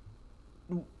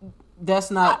 that's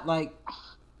not I'm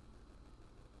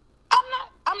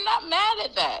not mad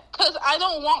at that, because I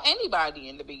don't want anybody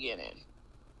in the beginning.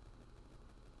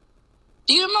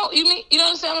 You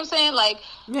understand what I'm saying? Like,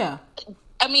 yeah.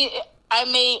 I mean,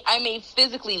 I may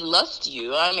physically lust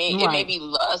you. I mean, It may be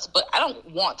lust, but I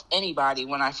don't want anybody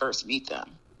when I first meet them.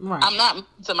 Right. I'm not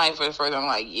somebody for the first. I'm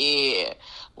like, yeah,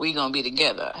 we gonna be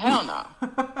together. Hell no,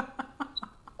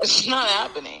 it's not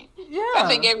happening. Yeah, I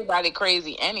think everybody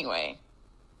crazy anyway.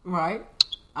 Right.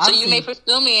 So you may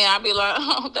pursue me, and I'll be like,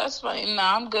 oh, that's fine. No,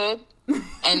 I'm good.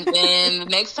 And then the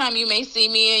next time you may see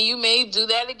me, and you may do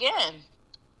that again,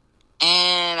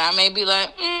 and I may be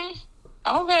like,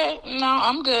 okay, no,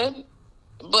 I'm good.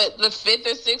 But the 5th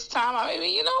or 6th time, I may be,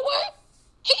 you know what?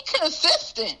 He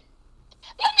consistent.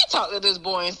 Let me talk to this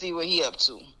boy and see what he up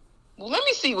to. Well, let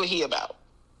me see what he about.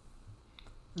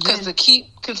 Because to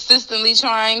keep consistently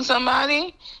trying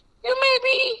somebody, you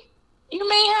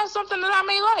may have something that I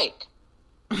may like.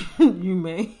 You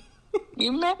may.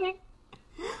 You may.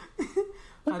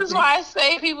 This is why I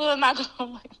say people are not going to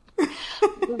like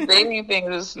the dating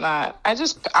thing is not.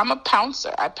 I'm a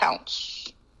pouncer. I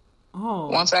pounce. Oh.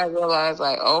 Once I realize,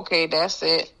 like, okay, that's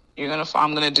it.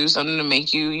 I'm gonna do something to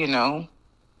make you,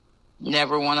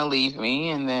 never want to leave me,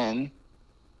 and then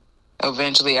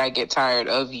eventually I get tired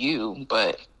of you,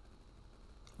 but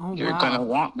you're gonna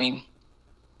want me.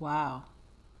 Wow.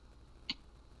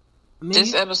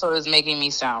 This episode is making me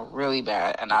sound really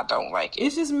bad, and I don't like it.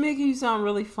 It's just making you sound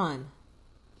really fun.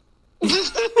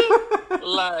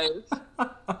 Lies.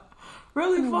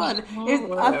 Really fun.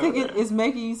 I think it's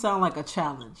making you sound like a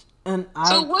challenge. And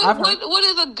what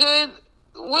is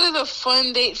a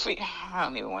fun date for you? I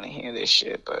don't even want to hear this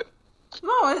shit, but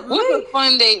what's a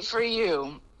fun date for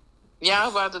you?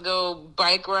 Y'all about to go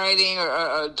bike riding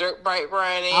or dirt bike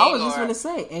riding? I was just going to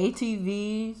say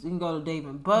ATVs. You can go to Dave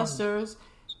and Buster's.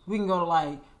 We can go to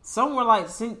like somewhere like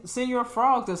Senior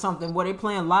Frogs or something where they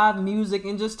playing live music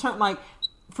and just turn like.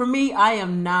 For me, I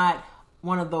am not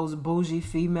one of those bougie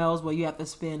females where you have to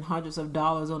spend hundreds of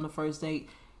dollars on the first date.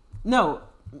 No,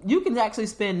 you can actually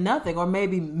spend nothing or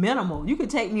maybe minimal. You could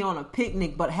take me on a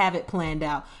picnic but have it planned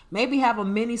out. Maybe have a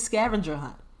mini scavenger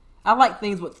hunt. I like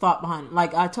things with thought behind it.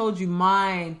 Like I told you,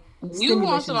 mine. You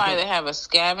want somebody to have a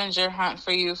scavenger hunt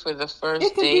for you for the first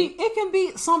date? It can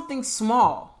be something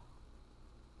small.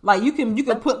 Like you can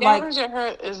put scavenger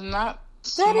hunt is not.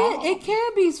 It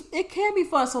can be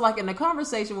fun. So like in the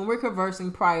conversation when we're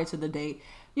conversing prior to the date,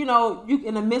 you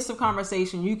in the midst of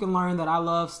conversation, you can learn that I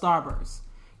love Starburst.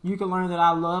 You can learn that I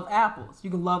love apples.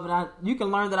 You can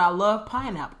learn that I love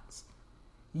pineapples.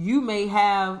 You may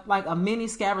have like a mini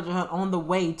scavenger hunt on the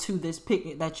way to this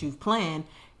picnic that you've planned,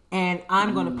 and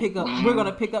we're going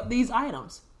to pick up these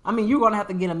items. I mean, you're going to have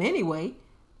to get them anyway,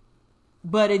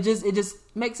 but it just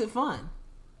makes it fun.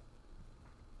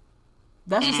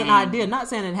 That's just an idea. Not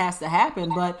saying it has to happen,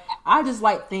 but I just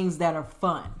like things that are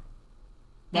fun.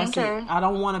 That's it. I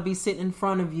don't want to be sitting in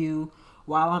front of you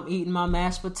while I'm eating my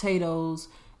mashed potatoes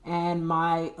and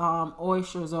my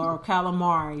oysters or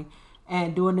calamari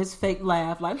and doing this fake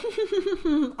laugh. Like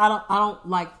I don't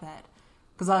like that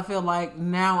because I feel like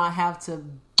now I have to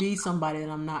be somebody that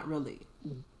I'm not really.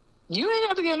 You ain't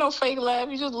have to get no fake laugh.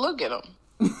 You just look at them.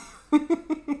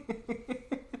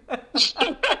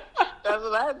 That's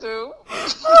what I do.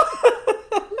 Just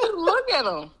look at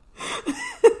them.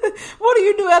 What do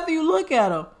you do after you look at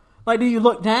them? Like, do you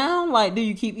look down? Like, do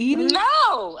you keep eating?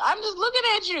 No, I'm just looking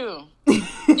at you.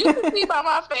 You can see by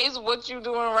my face what you're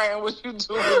doing right and what you're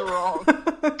doing wrong.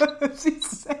 She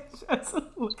said, just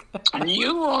look at me.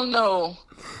 You will know.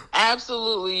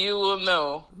 Absolutely, you will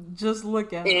know. Just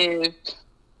look at me.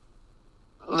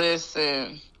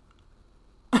 Listen,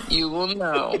 you will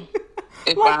know.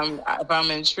 If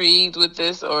I'm intrigued with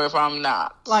this or if I'm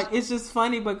not. Like, it's just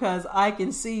funny because I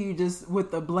can see you just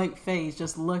with a blank face,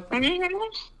 just looking.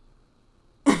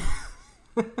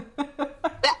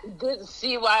 Good.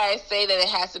 See why I say that it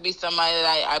has to be somebody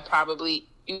that I probably,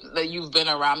 that you've been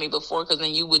around me before, because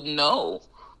then you would know.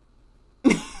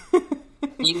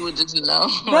 You would just know.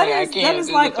 That is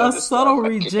like a subtle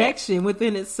rejection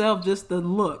within itself, just the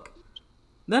look.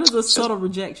 That is a subtle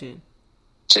rejection.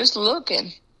 Just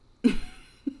looking.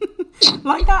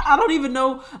 Like, I don't even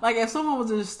know, like, if someone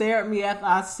was to stare at me after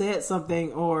I said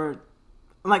something, or,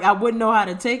 like, I wouldn't know how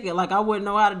to take it. Like, I wouldn't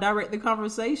know how to direct the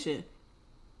conversation.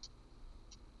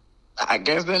 I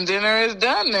guess then dinner is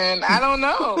done then. I don't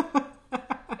know.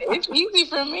 It's easy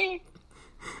for me.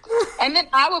 And then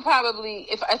I would probably,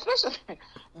 especially,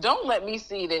 don't let me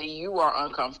see that you are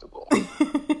uncomfortable.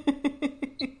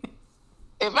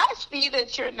 If I see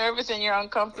that you're nervous and you're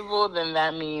uncomfortable, then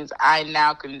that means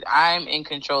I'm in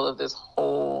control of this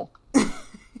whole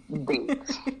date.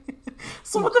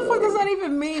 So what the fuck does that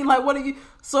even mean? Like, what are you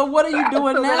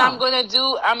doing now? I'm gonna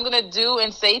do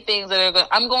and say things that are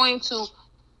I'm going to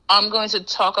I'm going to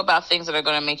talk about things that are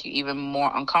going to make you even more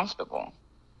uncomfortable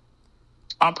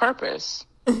on purpose.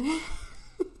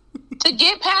 To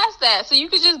get past that, so you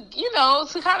could just,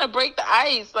 to kind of break the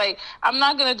ice. Like, I'm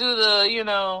not going to do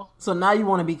the, So now you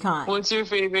want to be kind. What's your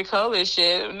favorite color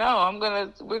shit? No,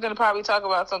 we're going to probably talk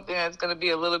about something that's going to be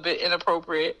a little bit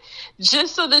inappropriate,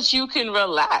 just so that you can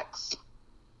relax.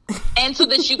 And so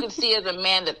that you can see as a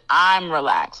man that I'm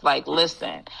relaxed. Like,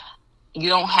 listen, you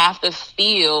don't have to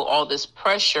feel all this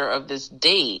pressure of this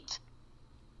date,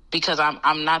 because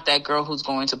I'm not that girl who's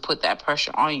going to put that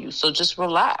pressure on you. So just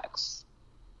relax.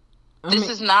 This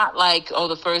is not like,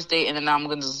 the first date and then I'm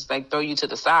going to just like throw you to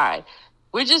the side.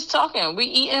 We're just talking. We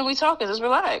eating, we talking. Just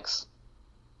relax.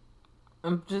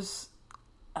 I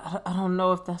don't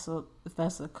know if that's a if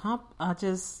that's a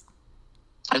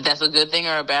If that's a good thing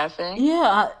or a bad thing?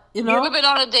 Yeah, You ever been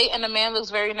on a date and the man looks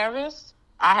very nervous?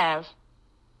 I have.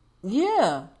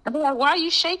 Yeah. I'd be like, why are you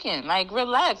shaking? Like,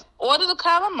 relax. Order the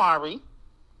calamari.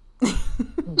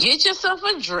 Get yourself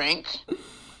a drink.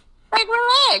 Like,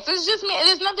 relax. It's just me.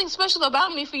 There's nothing special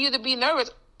about me for you to be nervous.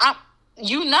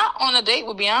 You not on a date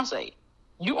with Beyonce.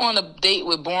 You on a date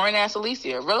with boring ass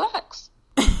Alicia. Relax.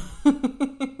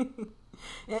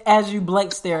 As you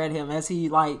blank stare at him, as he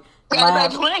like As I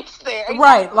blank stare.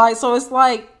 Right. Like, so it's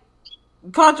like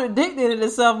contradicting in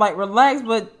itself. Like, relax,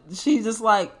 but she's just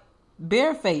like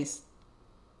barefaced.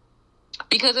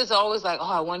 Because it's always like,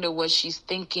 I wonder what she's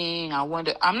thinking.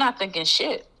 I'm not thinking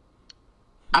shit.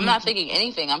 I'm not thinking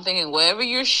anything. I'm thinking whatever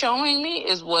you're showing me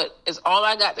is what is all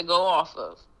I got to go off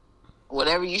of.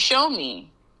 Whatever you show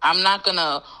me, I'm not going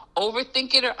to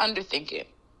overthink it or underthink it.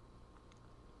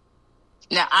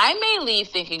 Now, I may leave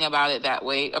thinking about it that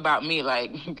way, about me,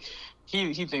 like,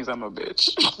 he thinks I'm a bitch.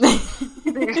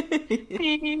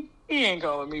 he ain't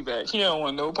calling me back. He don't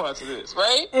want no parts of this,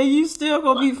 right? And you still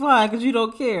going to be fine because you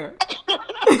don't care.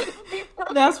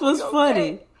 That's what's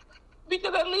funny.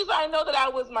 Because at least I know that I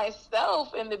was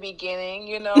myself in the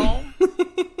beginning,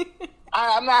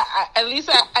 I'm not. At least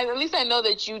I know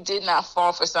that you did not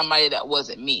fall for somebody that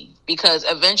wasn't me. Because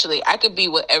eventually, I could be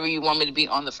whatever you want me to be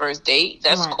on the first date.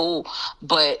 That's right. Cool.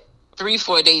 But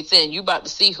 3-4 dates in, you about to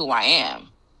see who I am.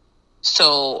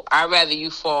 So I'd rather you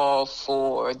fall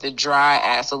for the dry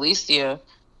ass Alicia,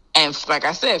 and like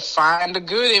I said, find the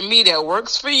good in me that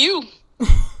works for you.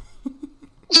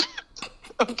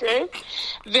 Okay,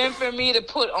 then for me to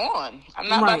put on. I'm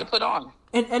not about to put on.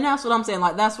 And that's what I'm saying.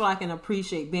 Like, that's why I can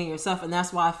appreciate being yourself, and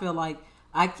that's why I feel like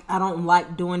I don't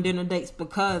like doing dinner dates,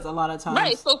 because a lot of times,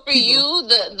 right. So for you,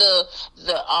 the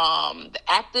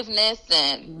activeness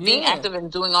and being active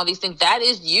and doing all these things, that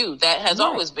is you. That has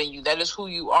always been you. That is who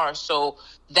you are. So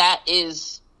that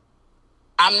is.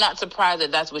 I'm not surprised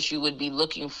that that's what you would be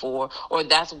looking for, or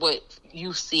that's what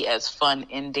you see as fun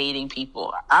in dating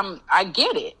people. I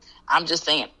get it. I'm just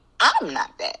saying, I'm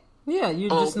not that. Yeah, you're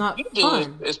just not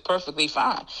fun. It's perfectly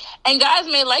fine. And guys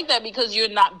may like that because you're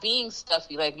not being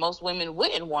stuffy. Like, most women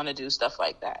wouldn't want to do stuff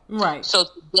like that. Right. So to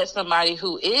get somebody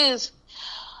who is,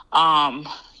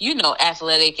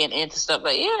 athletic and into stuff,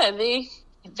 like,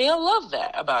 they'll love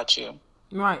that about you.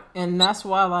 Right. And that's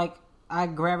why, like, I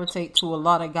gravitate to a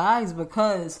lot of guys,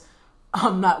 because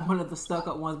I'm not one of the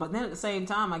stuck-up ones. But then at the same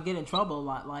time, I get in trouble a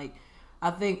lot. Like, I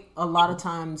think a lot of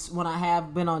times when I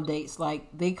have been on dates, like,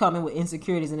 they come in with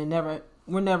insecurities, and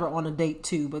we're never on a date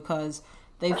too, because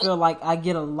they feel like I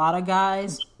get a lot of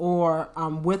guys, or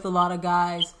I'm with a lot of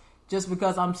guys just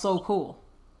because I'm so cool.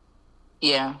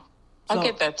 Yeah. So I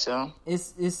get that too.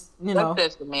 It's That's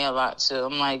that to me a lot too.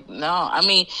 I'm like, no, I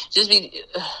mean,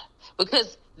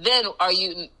 because then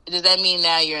does that mean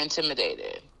now you're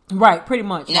intimidated? Right, pretty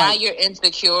much. Now you're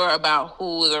insecure about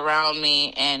who's around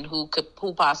me and who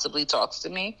possibly talks to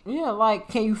me. Yeah, like,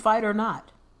 can you fight or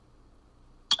not?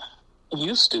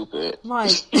 You stupid.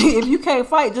 Like, if you can't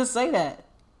fight, just say that.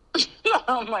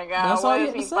 Oh my God, that's what all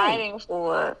is he fighting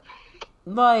for?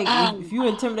 Like, if you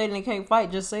intimidated and can't fight,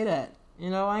 just say that.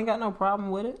 I ain't got no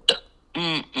problem with it.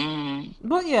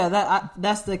 But yeah,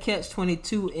 that's the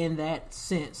catch-22 in that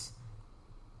sense.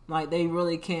 Like, they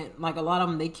really can't, like, a lot of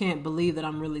them, they can't believe that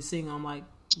I'm really single. I'm like,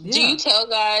 yeah. Do you tell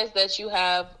guys that you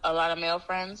have a lot of male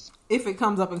friends? If it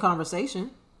comes up in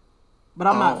conversation. But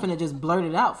I'm not finna just blurt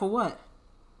it out. For what?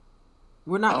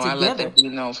 We're not together. I let that be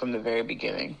known from the very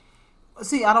beginning.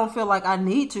 See, I don't feel like I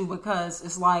need to, because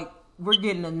it's like we're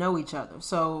getting to know each other.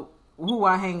 So who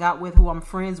I hang out with, who I'm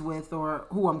friends with, or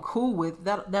who I'm cool with,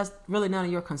 that's really none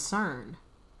of your concern.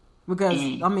 Because,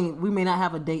 I mean, we may not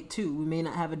have a date 2. We may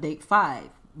not have a date 5.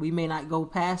 We may not go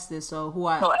past this. So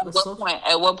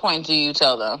at what point do you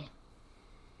tell them?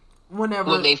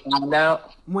 Whenever they find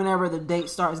out. Whenever the date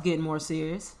starts getting more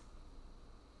serious.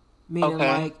 Meaning,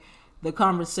 like, the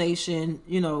conversation,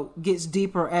 gets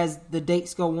deeper as the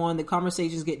dates go on. The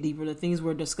conversations get deeper. The things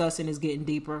we're discussing is getting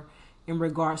deeper in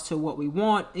regards to what we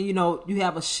want. And, you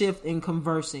have a shift in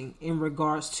conversing in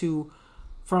regards to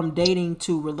from dating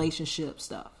to relationship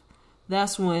stuff.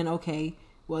 That's when, okay,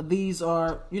 well, these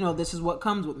are, this is what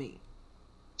comes with me.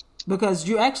 Because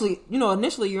you actually,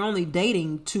 initially you're only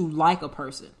dating to like a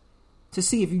person, to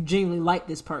see if you genuinely like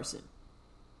this person.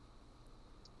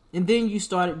 And then you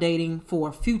started dating for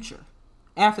a future.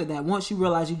 After that, once you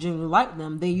realize you genuinely like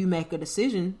them, then you make a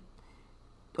decision.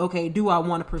 Okay, do I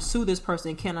want to pursue this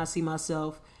person? Can I see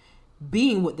myself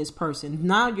being with this person?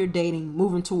 Now you're dating,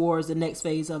 moving towards the next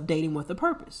phase of dating with a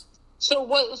purpose. So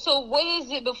what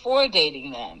is it before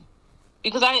dating then?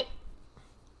 Because I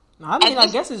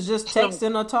guess it's just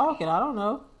texting or talking. I don't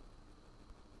know.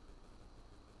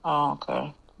 Oh,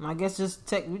 okay. I guess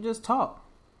we just talk.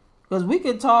 Because we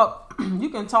can talk, you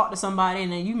can talk to somebody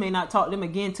and then you may not talk to them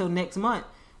again till next month.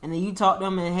 And then you talk to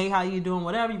them and, hey, how you doing?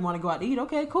 Whatever. You want to go out to eat?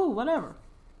 Okay, cool, whatever.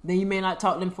 Then you may not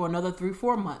talk to them for another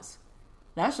 3-4 months.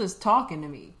 That's just talking to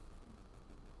me.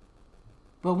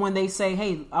 But when they say,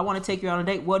 hey, I want to take you on a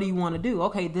date, what do you want to do?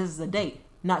 Okay, this is a date.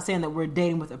 Not saying that we're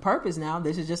dating with a purpose now.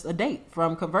 This is just a date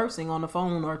from conversing on the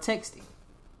phone or texting.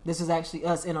 This is actually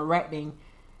us interacting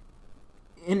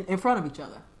in front of each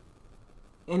other.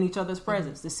 In each other's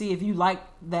presence. To see if you like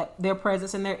their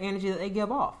presence and their energy that they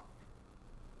give off.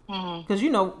 Because,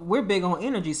 we're big on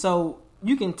energy. So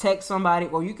you can text somebody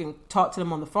or you can talk to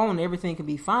them on the phone and everything can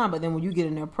be fine. But then when you get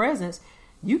in their presence,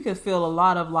 you can feel a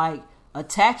lot of like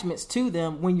attachments to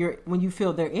them when you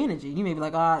feel their energy. You may be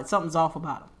like, something's off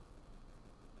about them.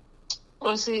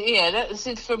 Well, see,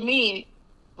 for me,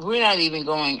 we're not even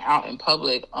going out in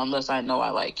public unless I know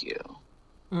I like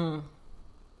you.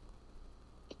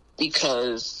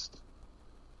 Because,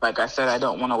 like I said, I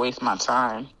don't want to waste my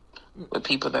time with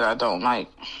people that I don't like.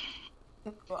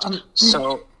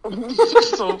 So for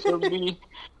me,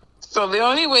 the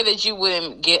only way that you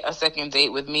wouldn't get a second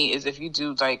date with me is if you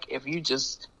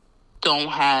just don't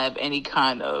have any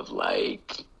kind of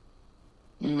like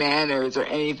manners or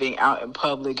anything out in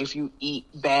public. If you eat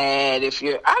bad,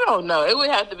 I don't know, it would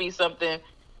have to be something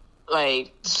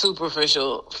like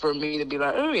superficial for me to be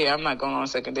like, oh yeah, I'm not going on a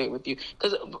second date with you.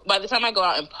 Because by the time I go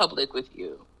out in public with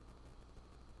you,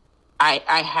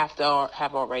 I have to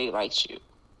have already liked you.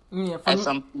 Yeah, at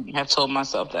some point, have told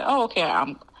myself that, oh, okay,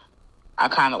 I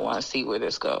kind of want to see where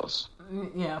this goes.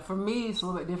 Yeah, for me, it's a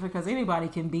little bit different because anybody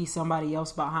can be somebody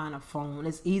else behind a phone.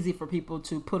 It's easy for people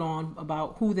to put on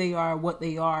about who they are, what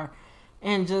they are,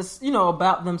 and just,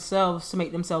 about themselves to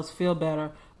make themselves feel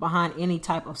better behind any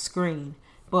type of screen.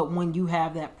 But when you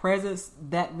have that presence,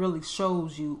 that really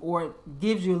shows you or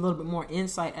gives you a little bit more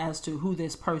insight as to who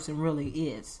this person really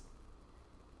is.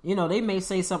 They may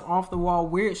say some off-the-wall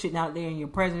weird shit out there in your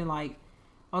presence, like,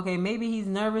 okay, maybe he's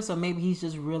nervous or maybe he's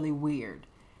just really weird.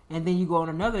 And then you go on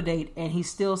another date and he's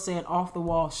still saying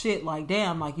off-the-wall shit like,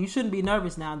 damn, like, you shouldn't be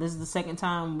nervous now. This is the second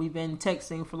time we've been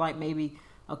texting for, like, maybe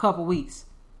a couple weeks.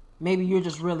 Maybe you're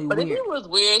just really weird. But if he was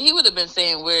weird, he would have been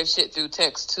saying weird shit through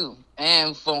text, too,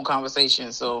 and phone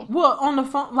conversations, so. Well, on the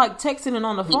phone, like, texting and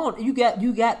on the phone, you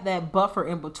got that buffer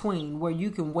in between where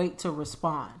you can wait to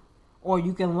respond. Or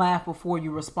you can laugh before you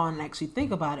respond and actually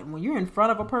think about it. When you're in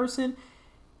front of a person,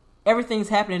 everything's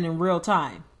happening in real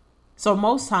time. So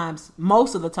most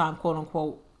of the time, quote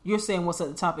unquote, you're saying what's at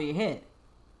the top of your head.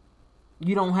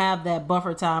 You don't have that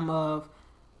buffer time of,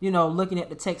 looking at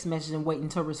the text message and waiting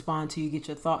to respond till you get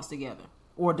your thoughts together.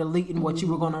 Or deleting what you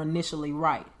were going to initially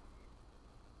write.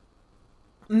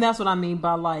 And that's what I mean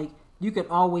by, like, you can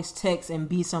always text and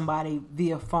be somebody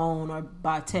via phone or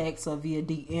by text or via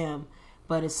DM.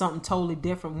 But it's something totally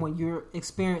different when you're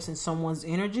experiencing someone's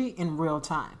energy in real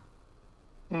time.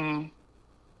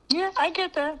 Yeah, I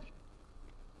get that.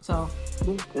 So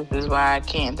this is why I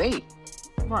can't date.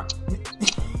 Right.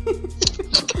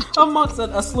 Amongst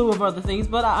a slew of other things,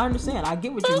 but I understand. I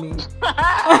get what you mean.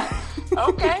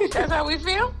 Okay, that's how we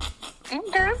feel.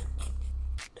 Okay.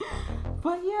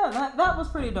 But yeah, that was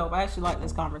pretty dope. I actually like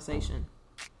this conversation.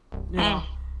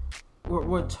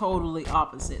 We're totally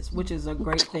opposites, which is a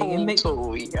great thing.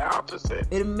 Totally opposite.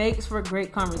 It makes for a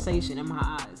great conversation in my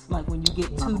eyes. Like when you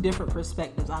get two different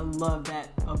perspectives. I love that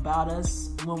about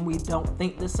us when we don't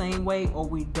think the same way or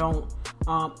we don't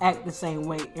act the same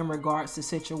way in regards to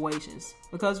situations.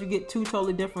 Because you get two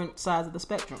totally different sides of the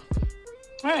spectrum.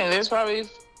 Right, there's probably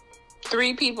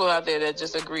 3 people out there that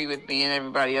just agree with me and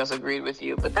everybody else agreed with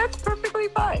you. But that's perfectly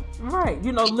fine. Right,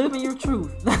 living your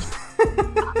truth.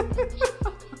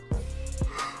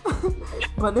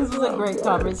 But this was a great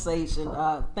conversation.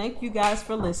 Thank you guys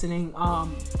for listening.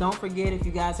 Don't forget, if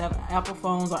you guys have Apple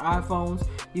phones or iPhones,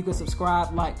 You can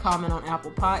subscribe, like, comment on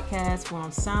Apple Podcasts. We're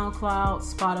on SoundCloud,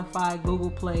 Spotify,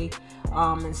 Google Play,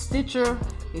 and Stitcher.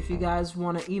 If you guys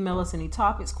want to email us any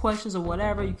topics, questions, or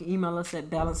whatever, you can email us at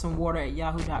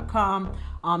balancingwater@yahoo.com.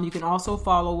 You can also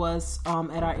follow us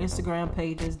at our Instagram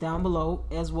pages down below,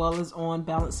 as well as on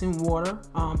Balancing Water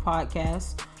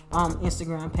podcast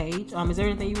Instagram page. Is there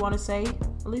anything you want to say,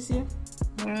 Alicia?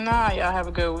 Nah, y'all have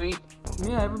a good week.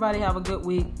 Yeah, everybody have a good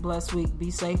week, blessed week.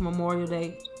 Be safe. Memorial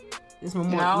Day. It's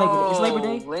Labor Day. It's Labor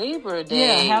Day. Labor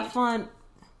Day. Yeah, have fun.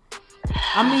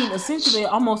 I mean, essentially,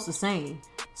 almost the same.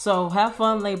 So have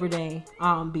fun Labor Day.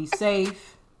 Be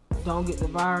safe. Don't get the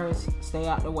virus. Stay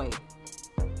out the way.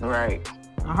 Right.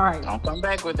 All right. Don't come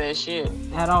back with that shit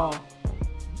at all.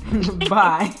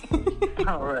 Bye.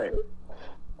 All right.